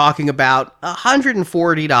you were talking about,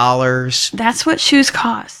 $140. That's what shoes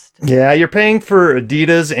cost. Yeah, you're paying for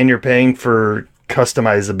Adidas and you're paying for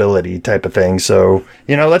customizability type of thing. So,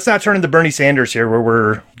 let's not turn into Bernie Sanders here where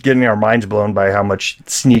we're getting our minds blown by how much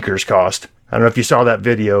sneakers cost. I don't know if you saw that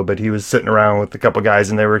video, but he was sitting around with a couple guys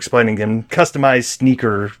and they were explaining him customized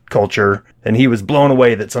sneaker culture. And he was blown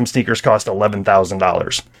away that some sneakers cost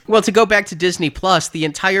 $11,000. Well, to go back to Disney Plus, the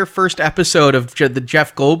entire first episode of the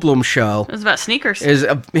Jeff Goldblum show It was about sneakers. is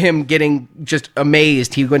him getting just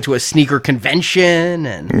amazed. He went to a sneaker convention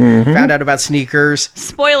and found out about sneakers.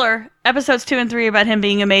 Spoiler, episodes 2 and 3 about him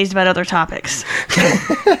being amazed about other topics.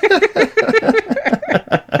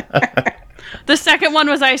 The second one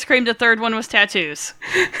was ice cream. The third one was tattoos.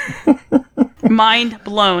 Mind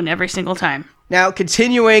blown every single time. Now,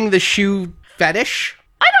 continuing the shoe fetish.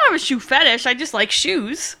 I don't have a shoe fetish. I just like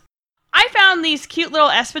shoes. I found these cute little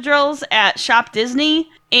espadrilles at Shop Disney,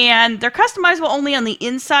 and they're customizable only on the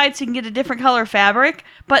inside, so you can get a different color fabric,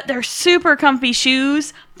 but they're super comfy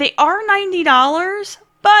shoes. They are $90,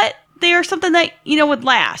 but they are something that, would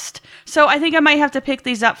last. So I think I might have to pick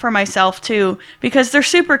these up for myself, too, because they're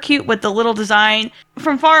super cute with the little design.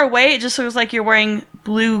 From far away, it just looks like you're wearing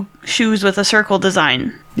blue shoes with a circle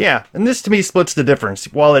design. Yeah, and this to me splits the difference.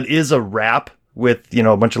 While it is a wrap with,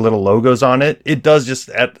 a bunch of little logos on it, it does just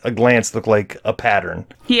at a glance look like a pattern.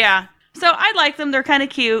 Yeah. So I like them. They're kind of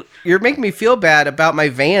cute. You're making me feel bad about my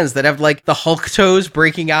Vans that have the Hulk toes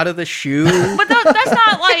breaking out of the shoe. But that's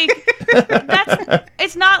not like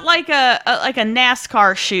it's not like a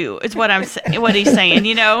NASCAR shoe. Is what what he's saying,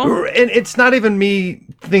 And it's not even me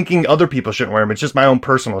thinking other people shouldn't wear them. It's just my own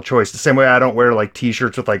personal choice. The same way I don't wear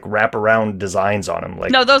t-shirts with wraparound designs on them.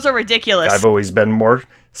 No, those are ridiculous. I've always been more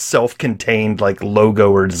self-contained logo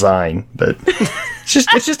or design, but it's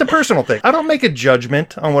just a personal thing. I don't make a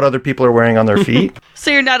judgment on what other people are wearing on their feet.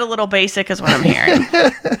 So you're not a little basic, is what I'm hearing.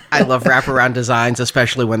 I love wraparound designs,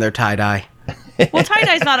 especially when they're tie-dye. Well,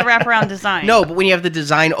 tie-dye's not a wraparound design. No, but when you have the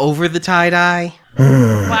design over the tie-dye.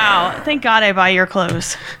 Wow, thank God I buy your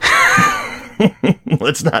clothes.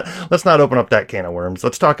 Let's not open up that can of worms.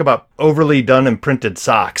 Let's talk about overly done and printed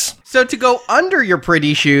socks. So to go under your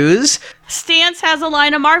pretty shoes, Stance has a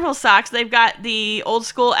line of Marvel socks. They've got the old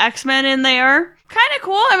school X-Men in there. Kind of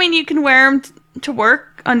cool. I mean, you can wear them to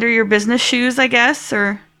work under your business shoes, I guess,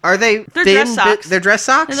 or... Are they They're thin? dress socks. They're dress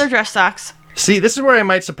socks? Yeah, they're dress socks. See, this is where I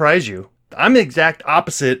might surprise you. I'm the exact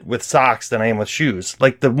opposite with socks than I am with shoes.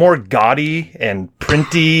 The more gaudy and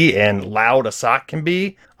printy and loud a sock can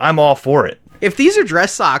be, I'm all for it. If these are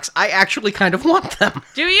dress socks, I actually kind of want them.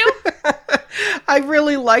 Do you? I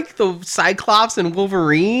really like the Cyclops and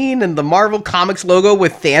Wolverine and the Marvel Comics logo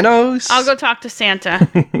with Thanos. I'll go talk to Santa.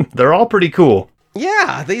 They're all pretty cool.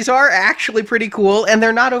 Yeah, these are actually pretty cool, and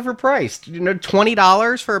they're not overpriced.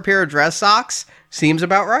 $20 for a pair of dress socks seems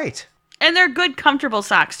about right. And they're good, comfortable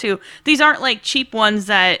socks, too. These aren't cheap ones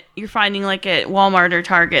that you're finding at Walmart or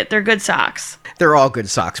Target. They're good socks. They're all good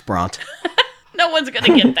socks, Bront. No one's going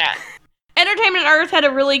to get that. Entertainment Earth had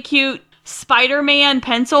a really cute Spider-Man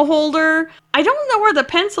pencil holder. I don't know where the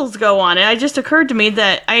pencils go on it. It just occurred to me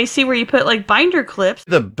that I see where you put binder clips.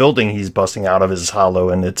 The building he's busting out of is hollow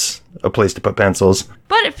and it's a place to put pencils.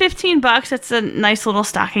 But at $15, it's a nice little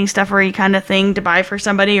stocking stuffery kind of thing to buy for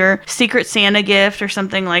somebody, or Secret Santa gift or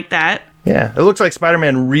something like that. Yeah, it looks like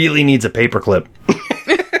Spider-Man really needs a paperclip.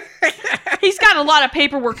 He's got a lot of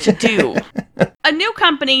paperwork to do. A new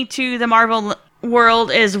company to the Marvel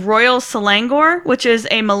world is Royal Selangor, which is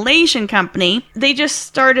a Malaysian company. They just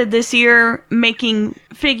started this year making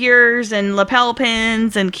figures and lapel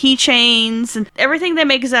pins and keychains, and everything they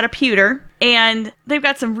make is out of pewter. And they've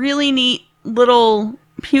got some really neat little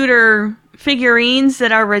pewter figurines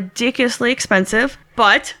that are ridiculously expensive.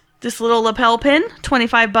 But this little lapel pin,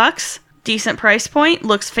 $25, decent price point,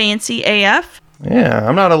 looks fancy AF. Yeah,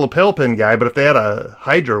 I'm not a lapel pin guy, but if they had a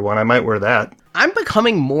Hydra one, I might wear that. I'm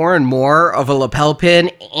becoming more and more of a lapel pin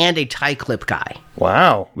and a tie clip guy.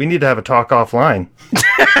 Wow, we need to have a talk offline.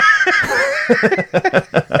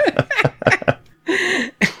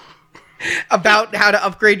 About how to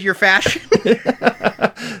upgrade your fashion.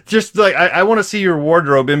 Just I want to see your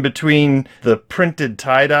wardrobe in between the printed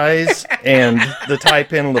tie-dyes and the tie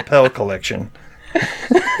pin lapel collection.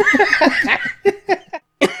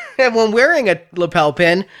 And when wearing a lapel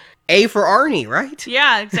pin, A for Arnie, right?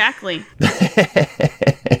 Yeah, exactly.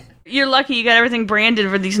 You're lucky you got everything branded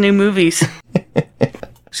for these new movies.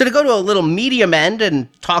 So to go to a little medium end and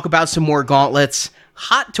talk about some more gauntlets,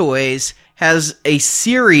 Hot Toys has a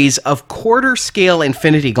series of quarter scale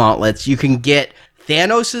Infinity Gauntlets. You can get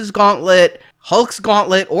Thanos' gauntlet, Hulk's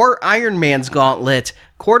gauntlet, or Iron Man's gauntlet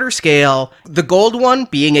quarter scale. The gold one,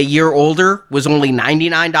 being a year older, was only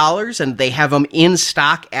 $99, and they have them in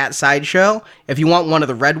stock at Sideshow if you want one of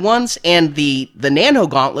the red ones. And the Nano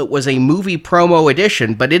Gauntlet was a movie promo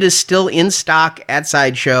edition, but it is still in stock at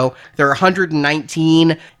Sideshow. There are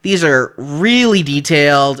 119. These are really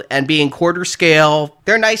detailed, and being quarter scale,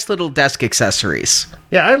 they're nice little desk accessories.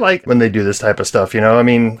 Yeah, I like when they do this type of stuff, you know? I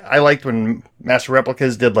mean, I liked when Master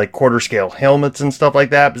Replicas did like quarter scale helmets and stuff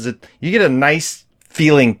like that, because you get a nice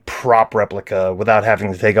feeling prop replica without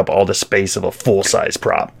having to take up all the space of a full-size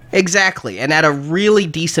prop. Exactly, and at a really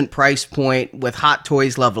decent price point with Hot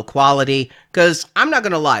Toys level quality, because I'm not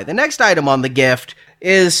going to lie, the next item on the gift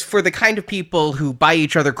is for the kind of people who buy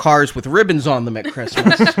each other cars with ribbons on them at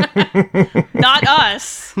Christmas. Not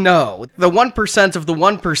us. No, the 1% of the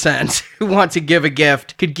 1% who want to give a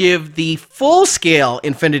gift could give the full-scale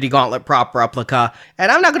Infinity Gauntlet prop replica,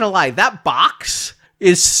 and I'm not going to lie, that box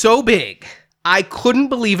is so big. I couldn't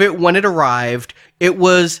believe it when it arrived. It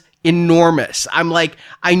was enormous. I'm like,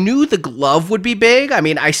 I knew the glove would be big. I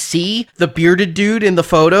mean, I see the bearded dude in the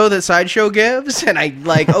photo that Sideshow gives, and I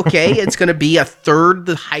like, okay, it's going to be a third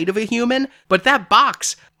the height of a human. But that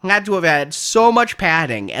box had to have had so much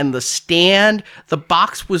padding, and the stand, the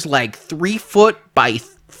box was like 3 foot by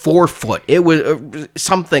 4 foot. It was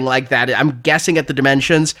something like that. I'm guessing at the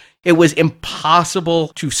dimensions. It was impossible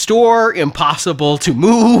to store, impossible to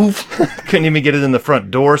move. Couldn't even get it in the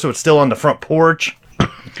front door, so it's still on the front porch.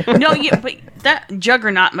 No, but that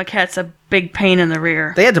Juggernaut maquette's a big pain in the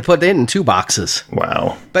rear. They had to put it in 2 boxes.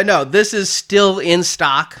 Wow. But no, this is still in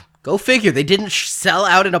stock. Go figure. They didn't sell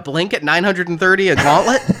out in a blink at $930 a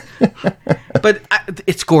gauntlet. But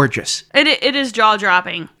it's gorgeous. It is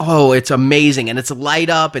jaw-dropping. Oh, it's amazing. And it's light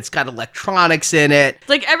up. It's got electronics in it.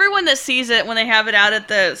 Like, everyone that sees it when they have it out at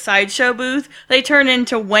the Sideshow booth, they turn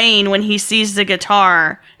into Wayne when he sees the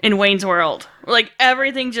guitar in Wayne's World. Like,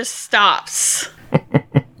 everything just stops.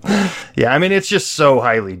 Yeah, I mean, it's just so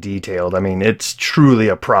highly detailed. I mean, it's truly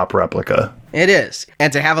a prop replica. It is.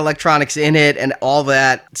 And to have electronics in it and all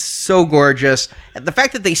that, so gorgeous. And the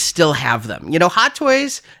fact that they still have them. You know, Hot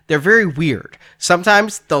Toys, they're very weird.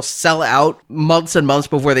 Sometimes they'll sell out months and months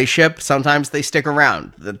before they ship. Sometimes they stick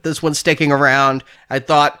around. This one's sticking around. I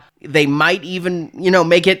thought they might even,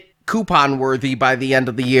 make it coupon worthy by the end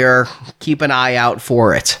of the year. Keep an eye out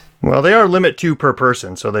for it. Well, they are limit 2 per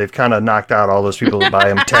person, so they've kind of knocked out all those people who buy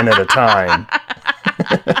them 10 at a time.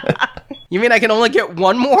 You mean I can only get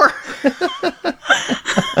one more?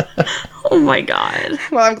 Oh my god.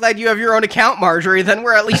 Well, I'm glad you have your own account, Marjorie. Then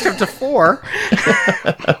we're at least up to 4.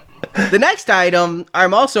 The next item, I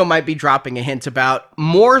also might be dropping a hint about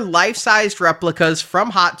more life-sized replicas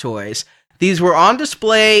from Hot Toys. These were on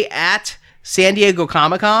display at San Diego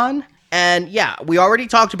Comic-Con. And yeah, we already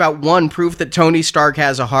talked about one, proof that Tony Stark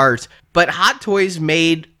has a heart. But Hot Toys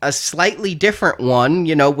made a slightly different one,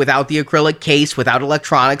 without the acrylic case, without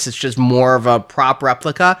electronics. It's just more of a prop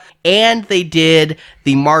replica. And they did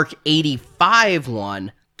the Mark 85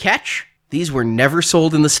 one. Catch, these were never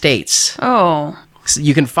sold in the States. Oh. So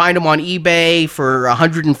you can find them on eBay for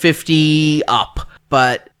 $150 up.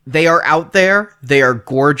 But they are out there, they are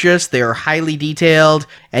gorgeous, they are highly detailed,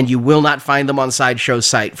 and you will not find them on Sideshow's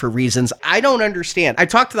site for reasons I don't understand. I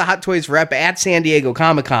talked to the Hot Toys rep at San Diego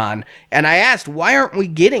Comic-Con, and I asked, why aren't we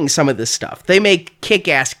getting some of this stuff? They make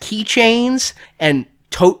kick-ass keychains and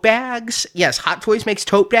tote bags. Yes, Hot Toys makes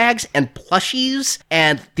tote bags and plushies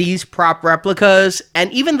and these prop replicas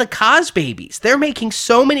and even the Cos Babies. They're making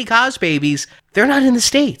so many Cos Babies, they're not in the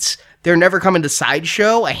States. They're never coming to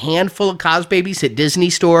Sideshow. A handful of Cos Babies at Disney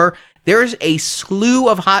Store. There's a slew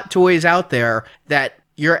of Hot Toys out there that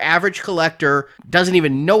your average collector doesn't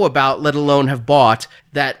even know about, let alone have bought,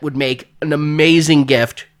 that would make an amazing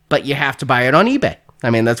gift, but you have to buy it on eBay. I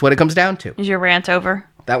mean, that's what it comes down to. Is your rant over?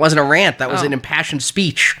 That wasn't a rant. That was an impassioned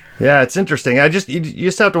speech. Yeah, it's interesting. You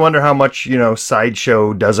just have to wonder how much,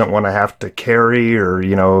 Sideshow doesn't want to have to carry, or,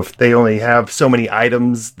 if they only have so many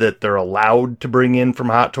items that they're allowed to bring in from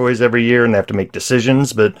Hot Toys every year and they have to make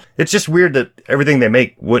decisions. But it's just weird that everything they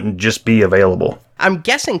make wouldn't just be available. I'm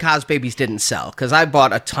guessing Cos Babies didn't sell, because I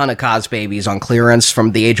bought a ton of Cos Babies on clearance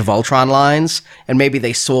from the Age of Ultron lines, and maybe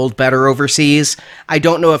they sold better overseas. I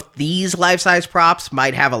don't know if these life-size props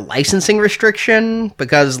might have a licensing restriction,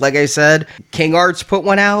 because, like I said, King Arts put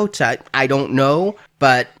one out. I don't know,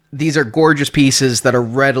 but these are gorgeous pieces that are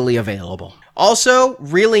readily available. Also,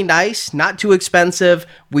 really nice, not too expensive.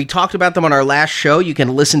 We talked about them on our last show. You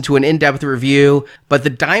can listen to an in-depth review. But the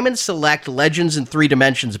Diamond Select Legends in 3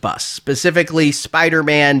 Dimensions bus, specifically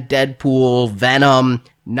Spider-Man, Deadpool, Venom,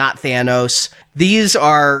 not Thanos. These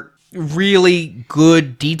are really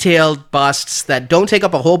good detailed busts that don't take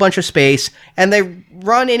up a whole bunch of space, and they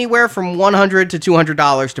run anywhere from $100 to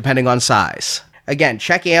 $200 depending on size. Again,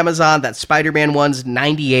 check Amazon. That Spider-Man one's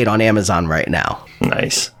 $98 on Amazon right now.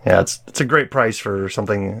 Nice. Yeah, it's a great price for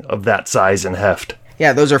something of that size and heft.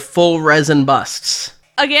 Yeah, those are full resin busts.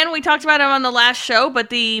 Again, we talked about them on the last show, but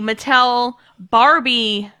the Mattel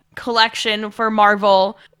Barbie collection for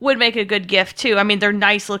Marvel would make a good gift too. I mean, they're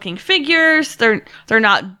nice looking figures. They're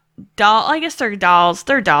not I guess they're dolls.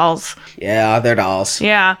 They're dolls. Yeah, they're dolls.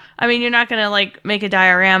 Yeah. I mean, you're not going to like make a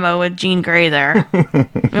diorama with Jean Grey there.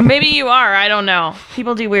 Maybe you are. I don't know.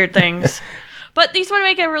 People do weird things. But these would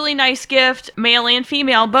make a really nice gift, male and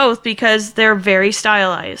female both, because they're very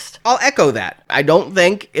stylized. I'll echo that. I don't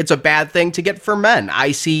think it's a bad thing to get for men.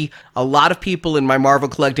 I see a lot of people in my Marvel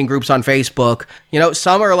collecting groups on Facebook. You know,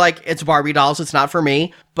 some are like, it's Barbie dolls, it's not for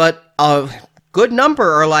me. But a good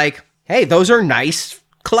number are like, hey, those are nice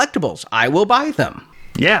collectibles. I will buy them.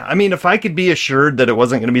 Yeah, I mean, if I could be assured that it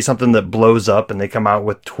wasn't going to be something that blows up and they come out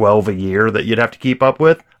with 12 a year that you'd have to keep up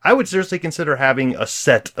with, I would seriously consider having a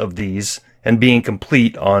set of these and being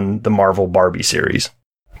complete on the Marvel Barbie series.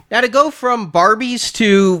 Now, to go from Barbies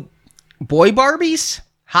to boy Barbies,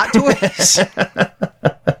 Hot Toys.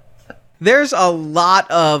 There's a lot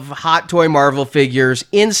of Hot Toy Marvel figures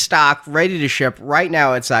in stock, ready to ship right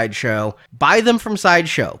now at Sideshow. Buy them from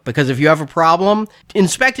Sideshow, because if you have a problem,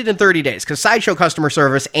 inspect it in 30 days, because Sideshow customer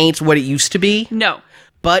service ain't what it used to be. No.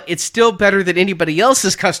 But it's still better than anybody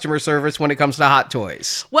else's customer service when it comes to Hot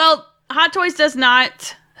Toys. Well, Hot Toys does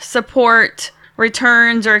not support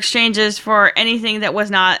returns or exchanges for anything that was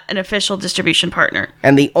not an official distribution partner.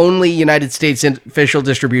 And the only United States official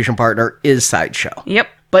distribution partner is Sideshow. Yep.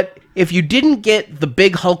 But if you didn't get the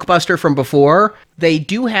big Hulkbuster from before, they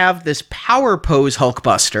do have this Power Pose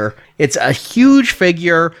Hulkbuster. It's a huge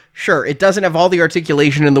figure. Sure, it doesn't have all the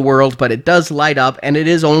articulation in the world, but it does light up, and it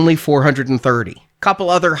is only $430. Couple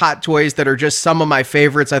other Hot Toys that are just some of my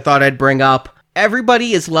favorites I thought I'd bring up.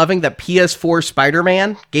 Everybody is loving that PS4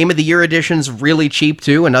 Spider-Man. Game of the Year edition's really cheap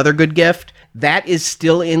too, another good gift. That is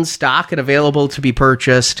still in stock and available to be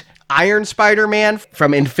purchased. Iron Spider-Man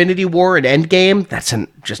from Infinity War and Endgame, that's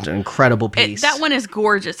just an incredible piece. That one is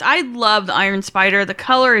gorgeous. I love the Iron Spider. The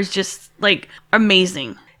color is just, like,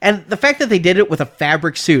 amazing. And the fact that they did it with a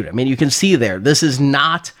fabric suit, I mean, you can see there, this is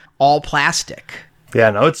not all plastic.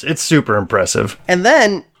 Yeah, no, it's super impressive. And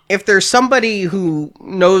then, if there's somebody who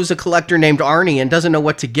knows a collector named Arnie and doesn't know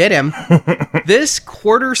what to get him, this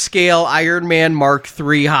quarter-scale Iron Man Mark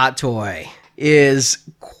III Hot Toy is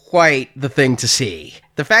quite the thing to see.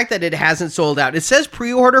 The fact that it hasn't sold out, it says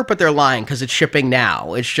pre-order, but they're lying because it's shipping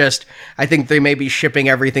now. It's just, I think they may be shipping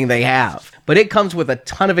everything they have. But it comes with a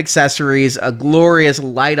ton of accessories, a glorious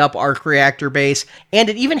light-up arc reactor base, and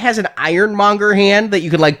it even has an Ironmonger hand that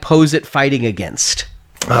you could, like, pose it fighting against.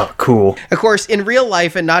 Oh, cool. Of course, in real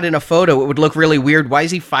life and not in a photo, it would look really weird. Why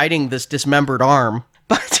is he fighting this dismembered arm?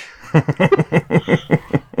 But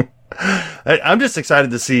I'm just excited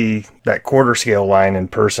to see that quarter scale line in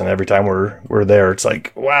person every time we're there. It's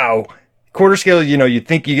like, wow, quarter scale, you know, you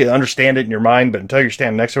think you understand it in your mind, but until you're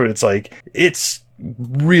standing next to it, it's like, it's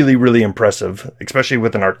really, really impressive, especially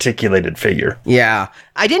with an articulated figure. Yeah.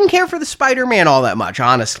 I didn't care for the Spider-Man all that much,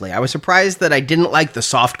 honestly. I was surprised that I didn't like the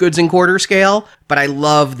soft goods in quarter scale, but I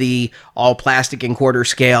love the all plastic in quarter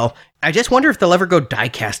scale. I just wonder if they'll ever go die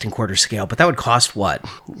cast in quarter scale, but that would cost what?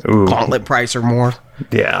 Ooh. Gauntlet price or more?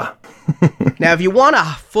 Yeah. Now, if you want a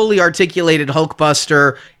fully articulated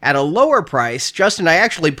Hulkbuster at a lower price, Justin, I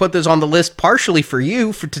actually put this on the list partially for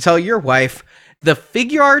you to tell your wife. The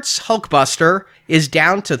Figuarts Hulkbuster is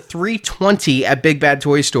down to $320 at Big Bad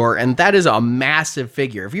Toy Store, and that is a massive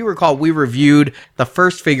figure. If you recall, we reviewed the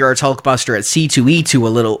first Figuarts Hulkbuster at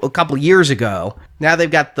C2E2 a couple years ago. Now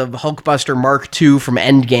they've got the Hulkbuster Mark II from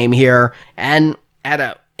Endgame here, and at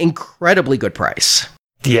an incredibly good price.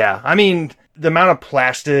 Yeah, I mean, the amount of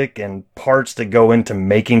plastic and parts that go into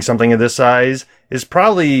making something of this size is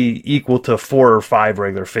probably equal to 4 or 5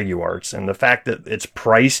 regular Figuarts, and the fact that it's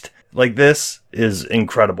priced like this is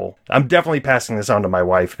incredible. I'm definitely passing this on to my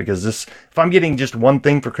wife, because if I'm getting just one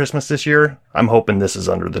thing for Christmas this year, I'm hoping this is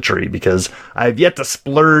under the tree, because I've yet to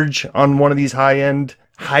splurge on one of these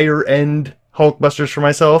higher end Hulkbusters for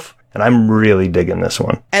myself, and I'm really digging this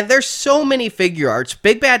one. And there's so many Figuarts.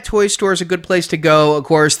 Big Bad Toy Store is a good place to go. Of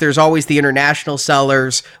course, there's always the international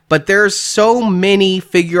sellers, but there's so many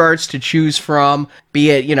Figuarts to choose from,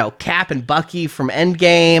 be it, Cap and Bucky from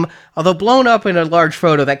Endgame. Although blown up in a large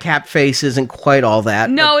photo, that Cap face isn't quite all that.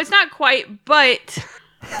 No, it's not quite, but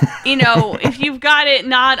if you've got it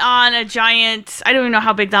not on a giant, I don't even know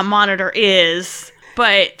how big that monitor is,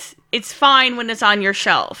 but it's fine when it's on your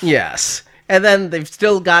shelf. Yes. And then they've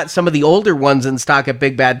still got some of the older ones in stock at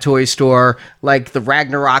Big Bad Toy Store, like the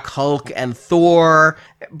Ragnarok Hulk and Thor.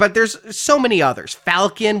 But there's so many others.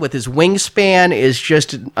 Falcon with his wingspan is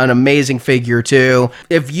just an amazing figure, too.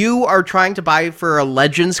 If you are trying to buy for a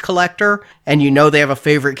Legends collector and you know they have a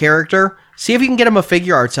favorite character, see if you can get them a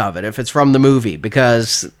figure arts of it if it's from the movie,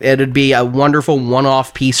 because it'd be a wonderful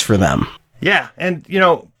one-off piece for them. Yeah, and,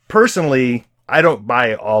 personally, I don't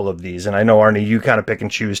buy all of these, and I know, Arnie, you kind of pick and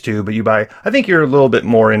choose too, but I think you're a little bit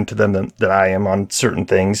more into them than I am on certain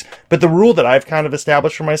things. But the rule that I've kind of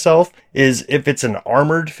established for myself is if it's an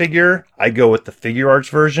armored figure, I go with the figure arts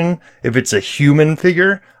version. If it's a human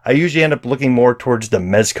figure, I usually end up looking more towards the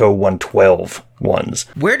Mezco 112 ones.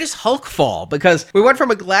 Where does Hulk fall? Because we went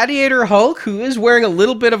from a Gladiator Hulk who is wearing a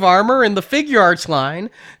little bit of armor in the figure arts line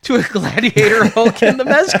to a Gladiator Hulk in the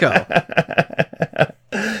Mezco.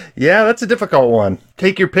 Yeah, that's a difficult one.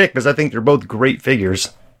 Take your pick, because I think they're both great figures.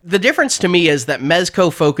 The difference to me is that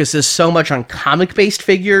Mezco focuses so much on comic-based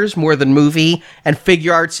figures more than movie, and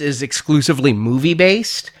figure arts is exclusively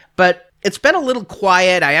movie-based. But it's been a little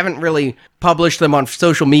quiet. I haven't really published them on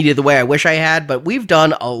social media the way I wish I had, but we've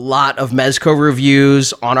done a lot of Mezco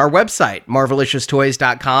reviews on our website,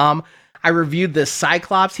 marvelicioustoys.com. I reviewed this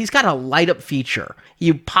Cyclops. He's got a light-up feature.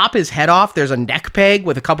 You pop his head off, there's a neck peg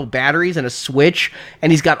with a couple batteries and a switch,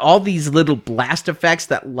 and he's got all these little blast effects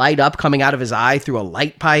that light up coming out of his eye through a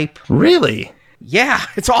light pipe. Really? Yeah,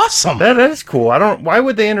 it's awesome. That is cool. Why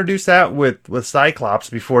would they introduce that with Cyclops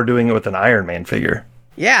before doing it with an Iron Man figure?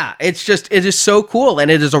 Yeah, it is so cool, and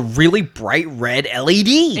it is a really bright red LED.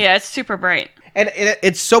 Yeah, it's super bright. And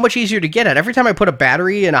it's so much easier to get at. Every time I put a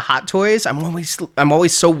battery in a Hot Toys, I'm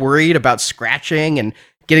always so worried about scratching and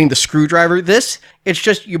getting the screwdriver. It's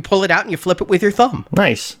just you pull it out and you flip it with your thumb.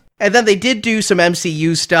 Nice. And then they did do some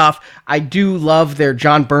MCU stuff. I do love their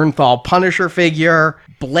John Bernthal Punisher figure.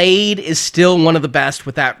 Blade is still one of the best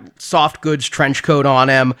with that soft goods trench coat on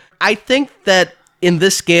him. I think that in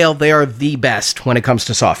this scale, they are the best when it comes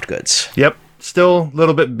to soft goods. Yep. Still a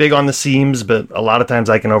little bit big on the seams, but a lot of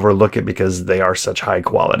times I can overlook it because they are such high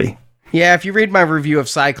quality. Yeah, if you read my review of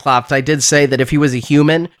Cyclops, I did say that if he was a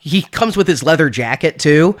human, he comes with his leather jacket,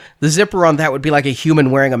 too. The zipper on that would be like a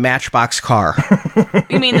human wearing a Matchbox car.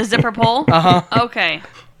 You mean the zipper pull? Uh-huh. Okay.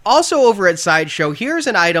 Also over at Sideshow, here's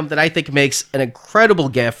an item that I think makes an incredible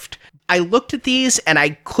gift. I looked at these and I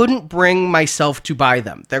couldn't bring myself to buy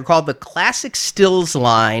them. They're called the Classic Stills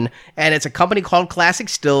line, and it's a company called Classic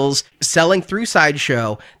Stills selling through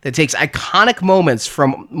Sideshow that takes iconic moments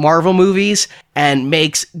from Marvel movies and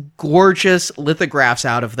makes gorgeous lithographs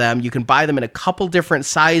out of them. You can buy them in a couple different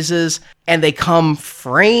sizes, and they come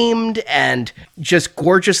framed and just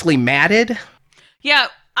gorgeously matted. Yeah,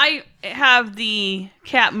 I have the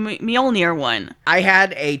Cap Mjolnir one. I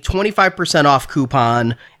had a 25% off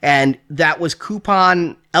coupon, and that was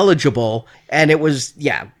coupon eligible, and it was,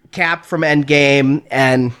 Cap from Endgame,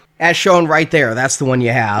 and as shown right there, that's the one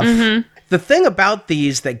you have. Mm-hmm. The thing about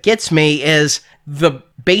these that gets me is the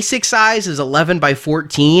basic size is 11 by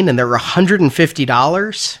 14, and they're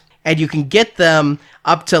 $150, and you can get them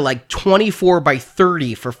up to like 24 by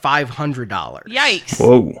 30 for $500. Yikes.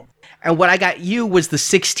 Whoa. And what I got you was the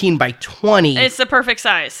 16 by 20. It's the perfect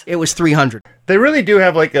size. It was $300. They really do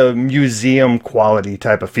have like a museum quality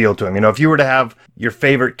type of feel to them. If you were to have your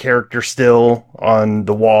favorite character still on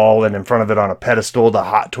the wall and in front of it on a pedestal, the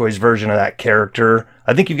Hot Toys version of that character,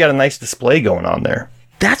 I think you've got a nice display going on there.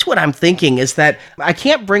 That's what I'm thinking, is that I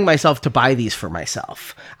can't bring myself to buy these for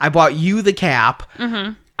myself. I bought you the Cap.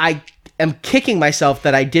 Mm-hmm. I am kicking myself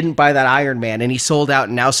that I didn't buy that Iron Man, and he sold out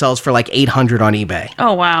and now sells for like $800 on eBay.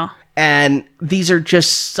 Oh, wow. And these are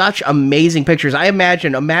just such amazing pictures. I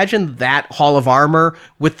imagine that Hall of Armor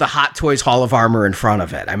with the Hot Toys Hall of Armor in front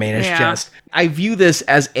of it. I mean, I view this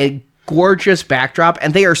as a gorgeous backdrop,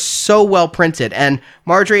 and they are so well printed. And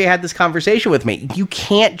Marjorie had this conversation with me. You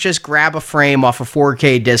can't just grab a frame off a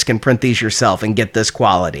 4K disc and print these yourself and get this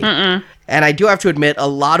quality. Mm-mm. And I do have to admit, a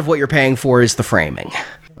lot of what you're paying for is the framing.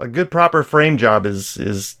 A good proper frame job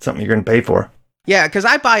is something you're going to pay for. Yeah, because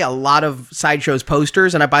I buy a lot of Sideshow's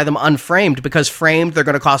posters, and I buy them unframed, because framed, they're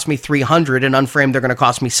going to cost me $300, and unframed, they're going to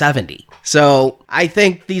cost me $70. So I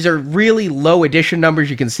think these are really low edition numbers.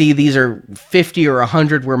 You can see these are 50 or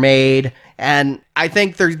 100 were made, and I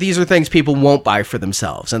think these are things people won't buy for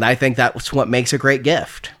themselves, and I think that's what makes a great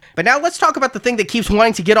gift. But now let's talk about the thing that keeps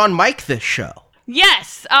wanting to get on mic this show.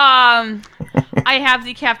 Yes, I have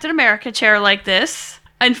the Captain America chair like this.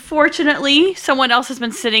 Unfortunately, someone else has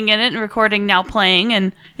been sitting in it and recording now playing,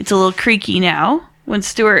 and it's a little creaky now. When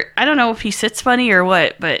Stuart, I don't know if he sits funny or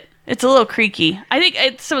what, but It's a little creaky. I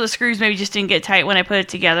think some of the screws maybe just didn't get tight when I put it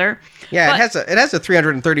together. Yeah, But- it has a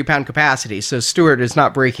 330-pound capacity, so Stuart is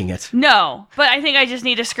not breaking it. No, but I think I just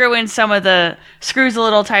need to screw in some of the screws a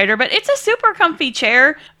little tighter. But it's a super comfy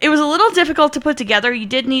chair. It was a little difficult to put together. You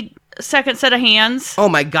did need a second set of hands. Oh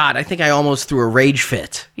my god, I think I almost threw a rage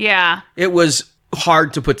fit. Yeah. It was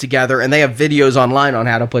hard to put together, and they have videos online on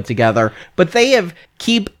how to put together, but they have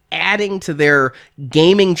keep adding to their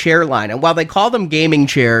gaming chair line. And while they call them gaming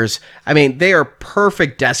chairs, I mean, they are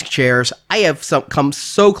perfect desk chairs. I have come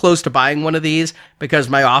so close to buying one of these because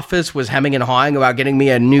my office was hemming and hawing about getting me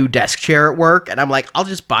a new desk chair at work. And I'm like, I'll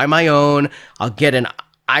just buy my own. I'll get an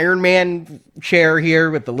Iron Man chair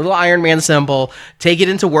here with the little Iron Man symbol, take it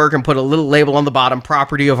into work and put a little label on the bottom,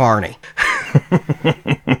 property of Arnie.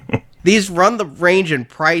 These run the range in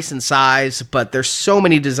price and size, but there's so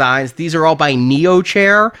many designs. These are all by Neo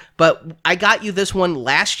Chair, but I got you this one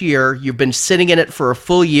last year. You've been sitting in it for a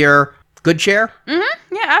full year. Good chair?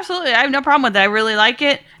 Mm-hmm. Yeah, absolutely. I have no problem with it. I really like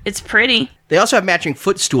it. It's pretty. They also have matching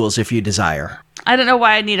footstools if you desire. I don't know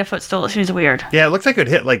why I need a footstool. It seems weird. Yeah, it looks like it would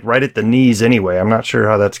hit like right at the knees anyway. I'm not sure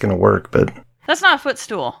how that's going to work, but That's not a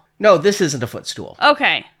footstool. No, this isn't a footstool.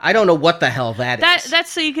 Okay. I don't know what the hell that is.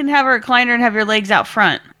 That's so you can have a recliner and have your legs out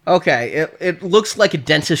front. Okay, it looks like a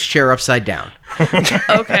dentist chair upside down.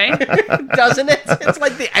 Okay. Doesn't it? It's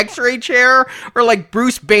like the x-ray chair, or like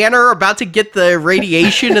Bruce Banner about to get the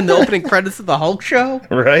radiation in the opening credits of the Hulk show.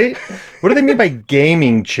 right? What do they mean by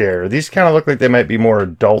gaming chair? These kind of look like they might be more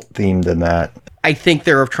adult themed than that. I think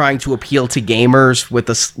they're trying to appeal to gamers with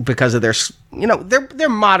this because of their, they're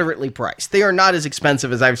moderately priced. They are not as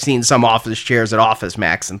expensive as I've seen some office chairs at Office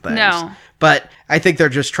Max and things. No. But I think they're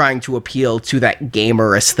just trying to appeal to that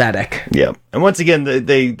gamer aesthetic. Yeah. And once again,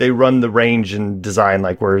 they run the range and design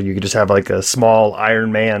like where you could just have like a small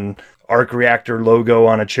Iron Man arc reactor logo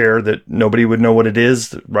on a chair that nobody would know what it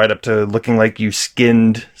is, right up to looking like you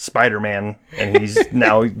skinned Spider-Man and he's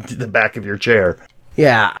now the back of your chair.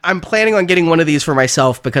 Yeah, I'm planning on getting one of these for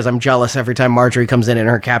myself because I'm jealous every time Marjorie comes in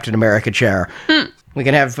her Captain America chair. We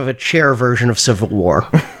can have a chair version of Civil War.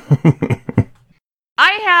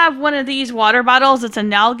 I have one of these water bottles. It's a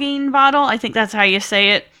Nalgene bottle. I think that's how you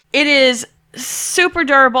say it. It is super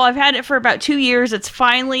durable. I've had it for about 2 years. It's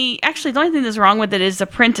finally... Actually, the only thing that's wrong with it is the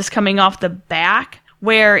print is coming off the back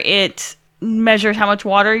where it measures how much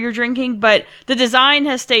water you're drinking, but the design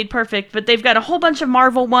has stayed perfect. But they've got a whole bunch of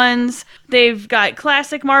Marvel ones. They've got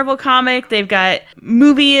classic Marvel comic. They've got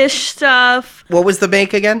movie-ish stuff. What was the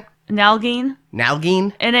make again? Nalgene.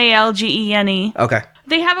 Nalgene? Nalgene. Okay.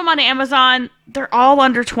 They have them on Amazon. They're all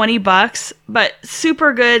under $20, but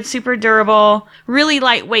super good, super durable, really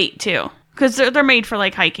lightweight too, because they're made for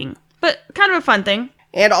like hiking, but kind of a fun thing.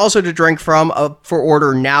 And also to drink from, for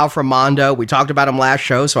order now from Mondo. We talked about them last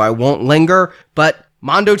show, so I won't linger, but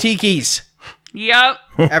Mondo Tikis. Yep.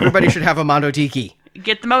 Everybody should have a Mondo Tiki.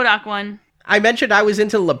 Get the MODOK one. I mentioned I was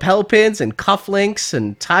into lapel pins and cufflinks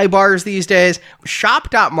and tie bars these days.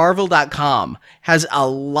 Shop.marvel.com has a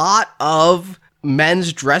lot of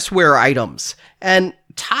men's dresswear items, and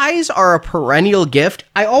ties are a perennial gift.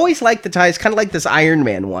 I always like the ties, kind of like this Iron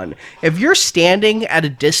Man one. If you're standing at a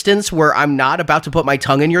distance where I'm not about to put my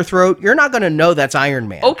tongue in your throat, you're not going to know that's Iron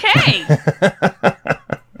Man. Okay.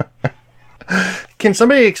 Can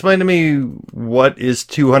somebody explain to me what is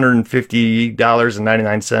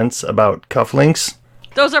 $250.99 about cufflinks?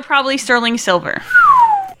 Those are probably sterling silver.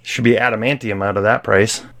 Should be adamantium out of that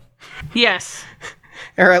price. Yes.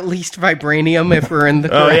 Or at least vibranium if we're in the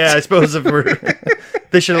Oh correct. yeah, I suppose if we're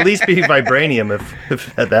they should at least be vibranium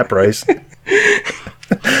if at that price.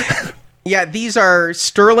 Yeah, these are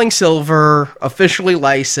sterling silver, officially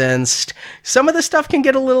licensed. Some of the stuff can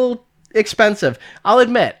get a little expensive. I'll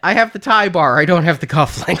admit, I have the tie bar, I don't have the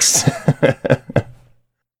cufflinks.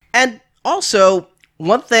 And also,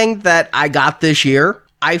 one thing that I got this year,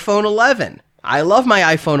 iPhone 11. I love my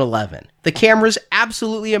iPhone 11. The camera's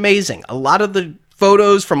absolutely amazing. A lot of the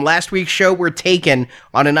photos from last week's show were taken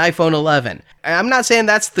on an iPhone 11. And I'm not saying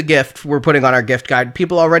that's the gift we're putting on our gift guide.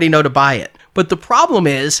 People already know to buy it. But the problem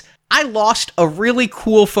is, I lost a really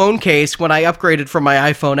cool phone case when I upgraded from my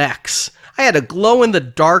iPhone X. I had a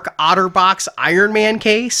glow-in-the-dark OtterBox Iron Man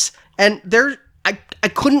case, and I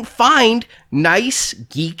couldn't find nice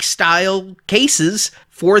geek-style cases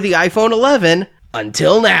for the iPhone 11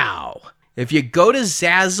 until now. If you go to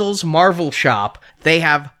Zazzle's Marvel shop, they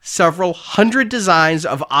have several hundred designs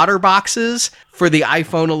of OtterBoxes for the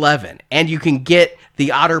iPhone 11, and you can get the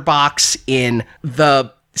OtterBox in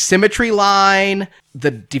the symmetry line,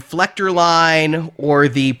 the deflector line, or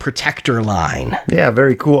the protector line. Yeah,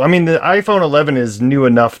 very cool. I mean, the iPhone 11 is new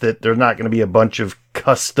enough that there's not going to be a bunch of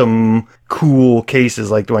custom cool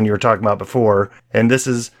cases like the one you were talking about before. And this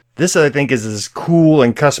I think is as cool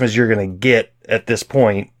and custom as you're going to get at this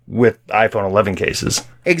point with iPhone 11 cases.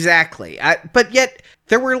 Exactly. But yet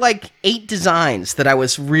there were like 8 designs that I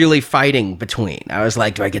was really fighting between. I was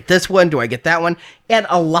like, do I get this one? Do I get that one? And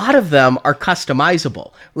a lot of them are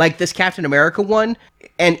customizable. Like this Captain America one,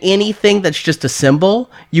 and anything that's just a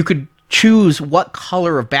symbol, you could choose what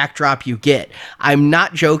color of backdrop you get. I'm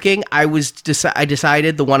not joking. I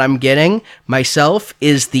decided the one I'm getting myself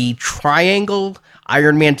is the triangle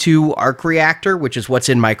Iron Man 2 arc reactor, which is what's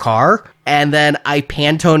in my car. And then I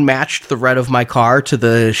Pantone matched the red of my car to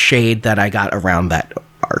the shade that I got around that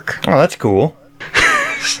arc. Oh, that's cool.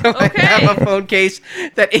 So I have a phone case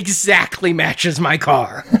that exactly matches my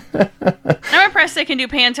car. I'm impressed they can do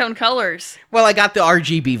Pantone colors. Well, I got the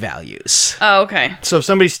RGB values. Oh, okay. So if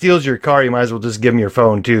somebody steals your car, you might as well just give them your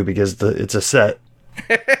phone too, because it's a set.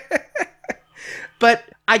 But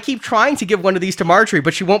I keep trying to give one of these to Marjorie,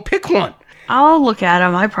 but she won't pick one. I'll look at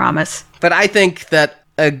them, I promise. But I think that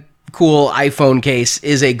a cool iPhone case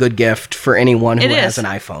is a good gift for anyone who has an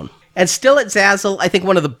iPhone. And still at Zazzle, I think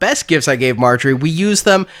one of the best gifts I gave Marjorie, we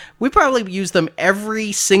probably use them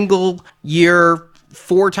every single year,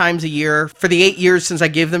 4 times a year, for the 8 years since I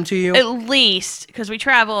gave them to you. At least, because we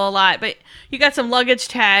travel a lot. But you got some luggage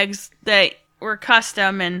tags that were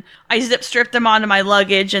custom, and I zip stripped them onto my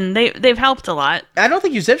luggage, and they've helped a lot. I don't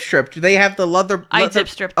think you zip stripped. Do they have the leather? I zip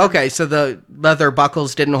stripped them. Okay, so the leather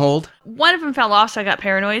buckles didn't hold? One of them fell off, so I got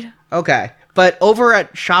paranoid. Okay. But over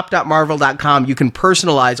at shop.marvel.com, you can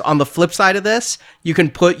personalize. On the flip side of this, you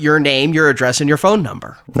can put your name, your address, and your phone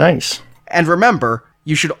number. Nice. And remember,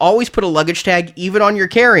 you should always put a luggage tag even on your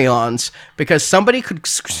carry-ons, because somebody could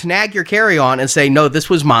snag your carry-on and say, no, this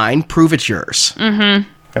was mine, prove it's yours. Mm-hmm.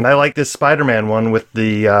 And I like this Spider-Man one with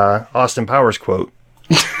the Austin Powers quote.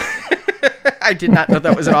 I did not know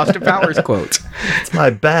that was an Austin Powers quote. It's my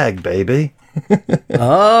bag, baby.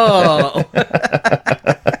 Oh.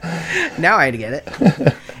 Now I get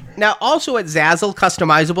it. Now, also at Zazzle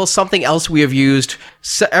Customizable, something else we have used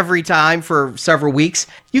every time for several weeks,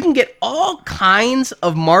 you can get all kinds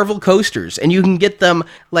of Marvel coasters, and you can get them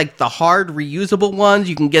like the hard reusable ones,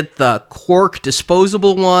 you can get the cork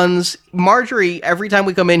disposable ones. Marjorie, every time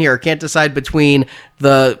we come in here, can't decide between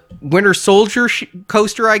the Winter Soldier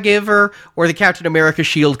coaster I gave her or the Captain America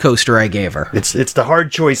Shield coaster I gave her. It's the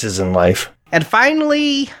hard choices in life. And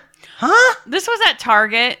finally, This was at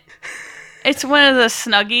Target. It's one of the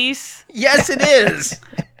Snuggies. Yes, it is.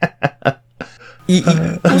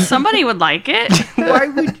 Well, somebody would like it.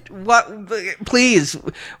 Please,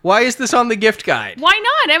 why is this on the gift guide? Why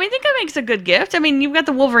not? I mean, I think that makes a good gift. I mean, you've got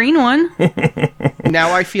the Wolverine one.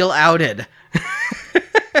 Now I feel outed.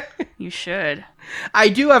 You should. I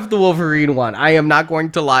do have the Wolverine one. I am not going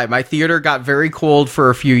to lie. My theater got very cold for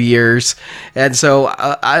a few years, and so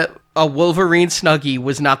a Wolverine Snuggie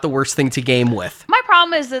was not the worst thing to game with. My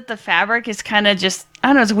problem is that the fabric is kind of just, I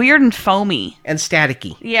don't know, it's weird and foamy. And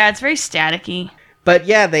staticky. Yeah, it's very staticky. But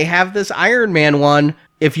yeah, they have this Iron Man one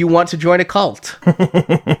if you want to join a cult.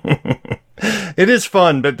 It is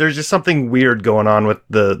fun, but there's just something weird going on with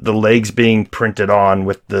the legs being printed on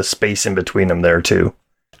with the space in between them there, too.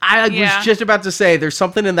 I was just about to say, there's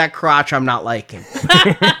something in that crotch I'm not liking.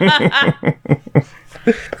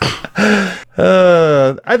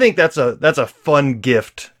 I think that's a fun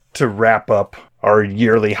gift to wrap up our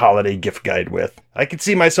yearly holiday gift guide with. I could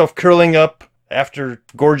see myself curling up after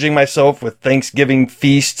gorging myself with Thanksgiving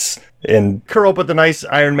feasts and curl up with a nice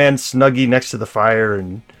Iron Man Snuggie next to the fire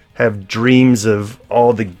and have dreams of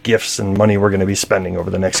all the gifts and money we're going to be spending over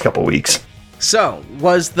the next couple weeks. So,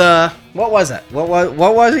 what was it? What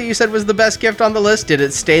was it you said was the best gift on the list? Did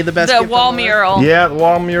it stay the best gift on the list? The wall mural. Yeah, the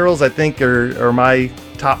wall murals, I think, are my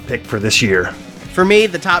top pick for this year. For me,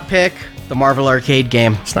 the top pick, the Marvel Arcade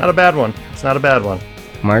game. It's not a bad one.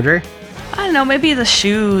 Marjorie? I don't know, maybe the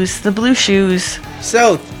shoes, the blue shoes.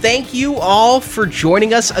 So, thank you all for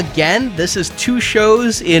joining us again. This is 2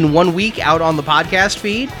 shows in 1 week out on the podcast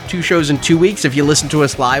feed. 2 shows in 2 weeks if you listened to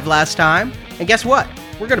us live last time. And guess what?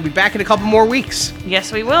 We're going to be back in a couple more weeks.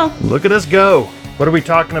 Yes, we will. Look at us go. What are we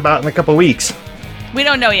talking about in a couple weeks? We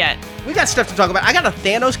don't know yet. We got stuff to talk about. I got a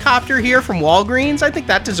Thanos copter here from Walgreens. I think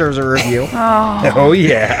that deserves a review. Oh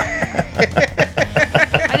yeah.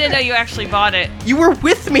 I didn't know you actually bought it. You were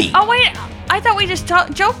with me. Oh, wait. I thought we just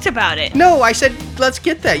joked about it. No, I said, let's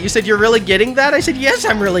get that. You said, you're really getting that? I said, yes,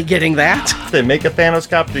 I'm really getting that. If they make a Thanos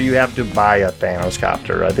copter, you have to buy a Thanos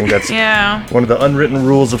copter. I think that's Yeah. one of the unwritten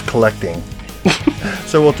rules of collecting.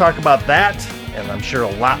 So we'll talk about that, and I'm sure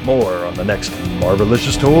a lot more on the next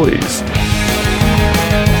Marvelicious Toys.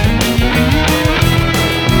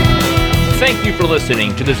 Thank you for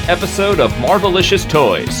listening to this episode of Marvelicious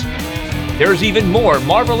Toys. There's even more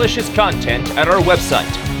Marvelicious content at our website,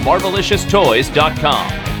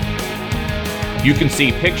 marvelicioustoys.com. You can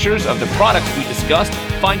see pictures of the products we discussed,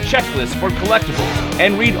 find checklists for collectibles,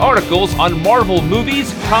 and read articles on Marvel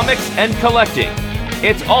movies, comics, and collecting.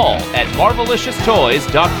 It's all at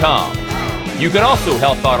marvelicioustoys.com. You can also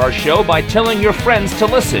help out our show by telling your friends to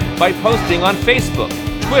listen by posting on Facebook,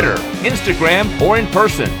 Twitter, Instagram, or in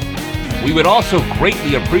person. We would also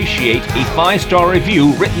greatly appreciate a 5-star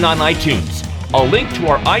review written on iTunes. A link to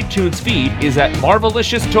our iTunes feed is at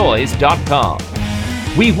marvelicioustoys.com.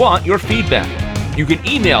 We want your feedback. You can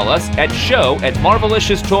email us at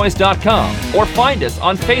show@marvelicioustoys.com or find us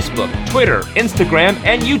on Facebook, Twitter, Instagram,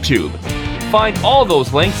 and YouTube. Find all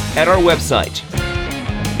those links at our website.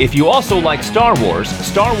 If you also like Star Wars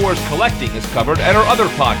collecting is covered at our other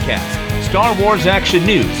podcast, Star Wars Action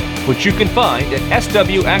News, which you can find at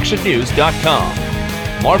swactionnews.com.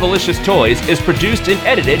 Marvelicious Toys is produced and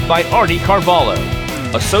edited by Artie Carvalho.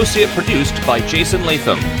 Associate produced by Jason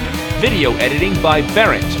Latham. Video editing by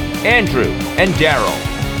Barrett, Andrew, and Daryl.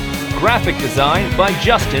 Graphic design by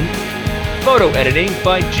Justin. Photo editing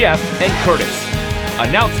by Jeff and Curtis.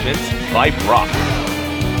 Announcements by Brock.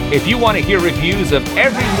 If you want to hear reviews of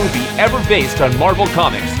every movie ever based on Marvel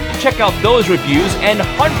Comics, check out those reviews and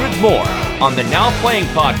hundreds more on the Now Playing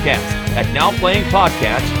Podcast at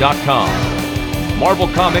nowplayingpodcast.com. Marvel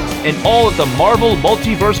Comics and all that the Marvel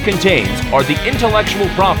Multiverse contains are the intellectual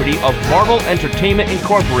property of Marvel Entertainment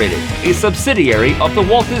Incorporated, a subsidiary of the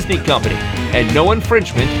Walt Disney Company, and no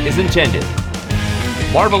infringement is intended.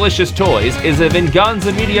 Marvelicious Toys is a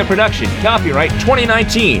Venganza Media production, copyright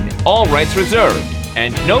 2019, all rights reserved,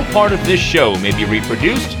 and no part of this show may be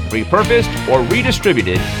reproduced, repurposed, or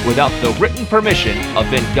redistributed without the written permission of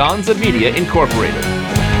Venganza Media Incorporated.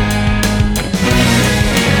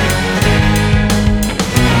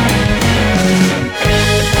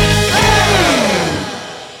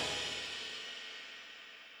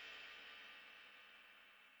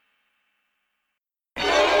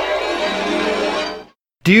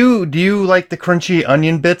 Do you like the crunchy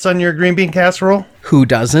onion bits on your green bean casserole? Who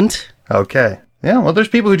doesn't? Okay. Yeah, well, there's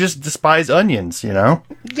people who just despise onions, you know?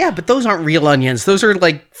 Yeah, but those aren't real onions. Those are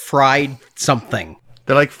like fried something.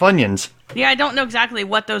 They're like Funyuns. Yeah, I don't know exactly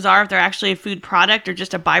what those are, if they're actually a food product or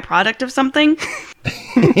just a byproduct of something.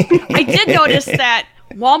 I did notice that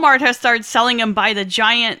Walmart has started selling them by the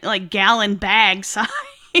giant, like, gallon bag size.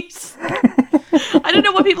 I don't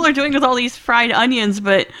know what people are doing with all these fried onions,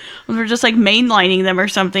 but they're just like mainlining them or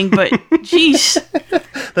something. But jeez,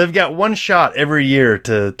 They've got one shot every year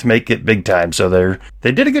to make it big time, so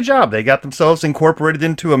they did a good job. They got themselves incorporated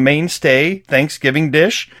into a mainstay Thanksgiving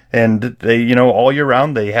dish, and they, all year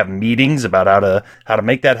round they have meetings about how to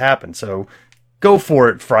make that happen. So go for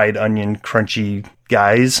it, fried onion crunchy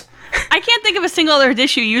guys. I can't think of a single other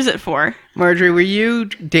dish you use it for. Marjorie, were you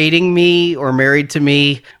dating me or married to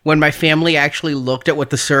me when my family actually looked at what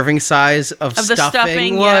the serving size of the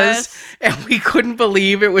stuffing was? yes. And we couldn't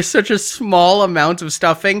believe it was such a small amount of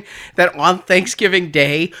stuffing that on Thanksgiving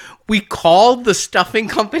Day, we called the stuffing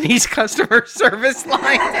company's customer service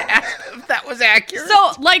line to ask if that was accurate.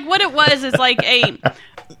 So, like, what it was is like a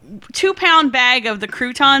 2-pound bag of the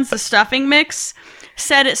croutons, the stuffing mix,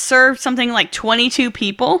 said it served something like 22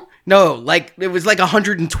 people. No, like, it was like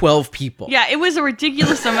 112 people. Yeah, it was a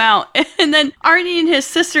ridiculous amount. And then Arnie and his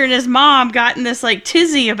sister and his mom got in this, like,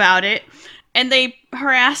 tizzy about it. And they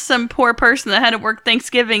harassed some poor person that had to work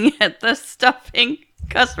Thanksgiving at the stuffing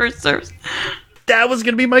customer service. That was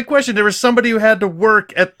going to be my question. There was somebody who had to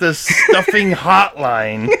work at the stuffing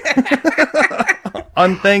hotline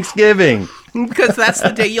on Thanksgiving. Because that's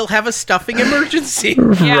the day you'll have a stuffing emergency.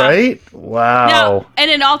 Yeah. Right? Wow. Now,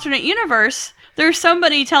 in an alternate universe, there's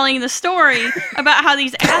somebody telling the story about how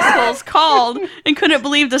these assholes called and couldn't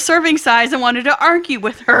believe the serving size and wanted to argue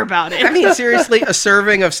with her about it. I mean, seriously, a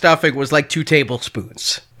serving of stuffing was like 2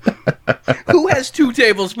 tablespoons. Who has 2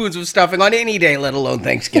 tablespoons of stuffing on any day, let alone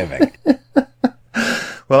Thanksgiving?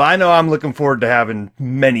 Well, I know I'm looking forward to having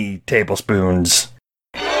many tablespoons.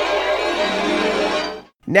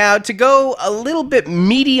 Now, to go a little bit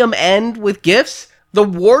medium end with gifts, the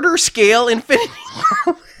Warder Scale Infinity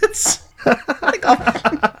Helmets.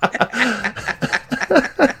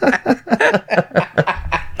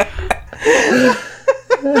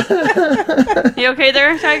 You okay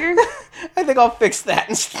there, Tiger? I think I'll fix that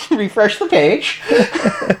and refresh the page.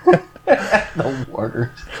 The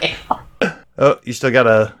Warder Scale. Oh, you still got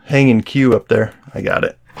a hanging cue up there. I got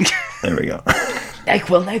it. There we go.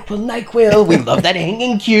 NyQuil, NyQuil, NyQuil. We love that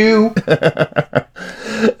hanging cue.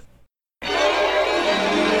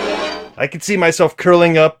 I could see myself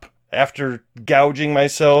curling up after gorging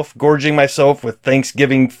myself with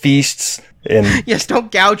Thanksgiving feasts. And Yes,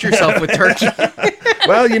 don't gouge yourself with turkey.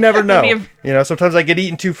 well, you never know. Be Sometimes I get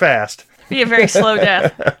eaten too fast. Be a very slow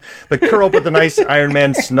death. But curl up with a nice Iron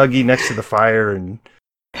Man Snuggie next to the fire and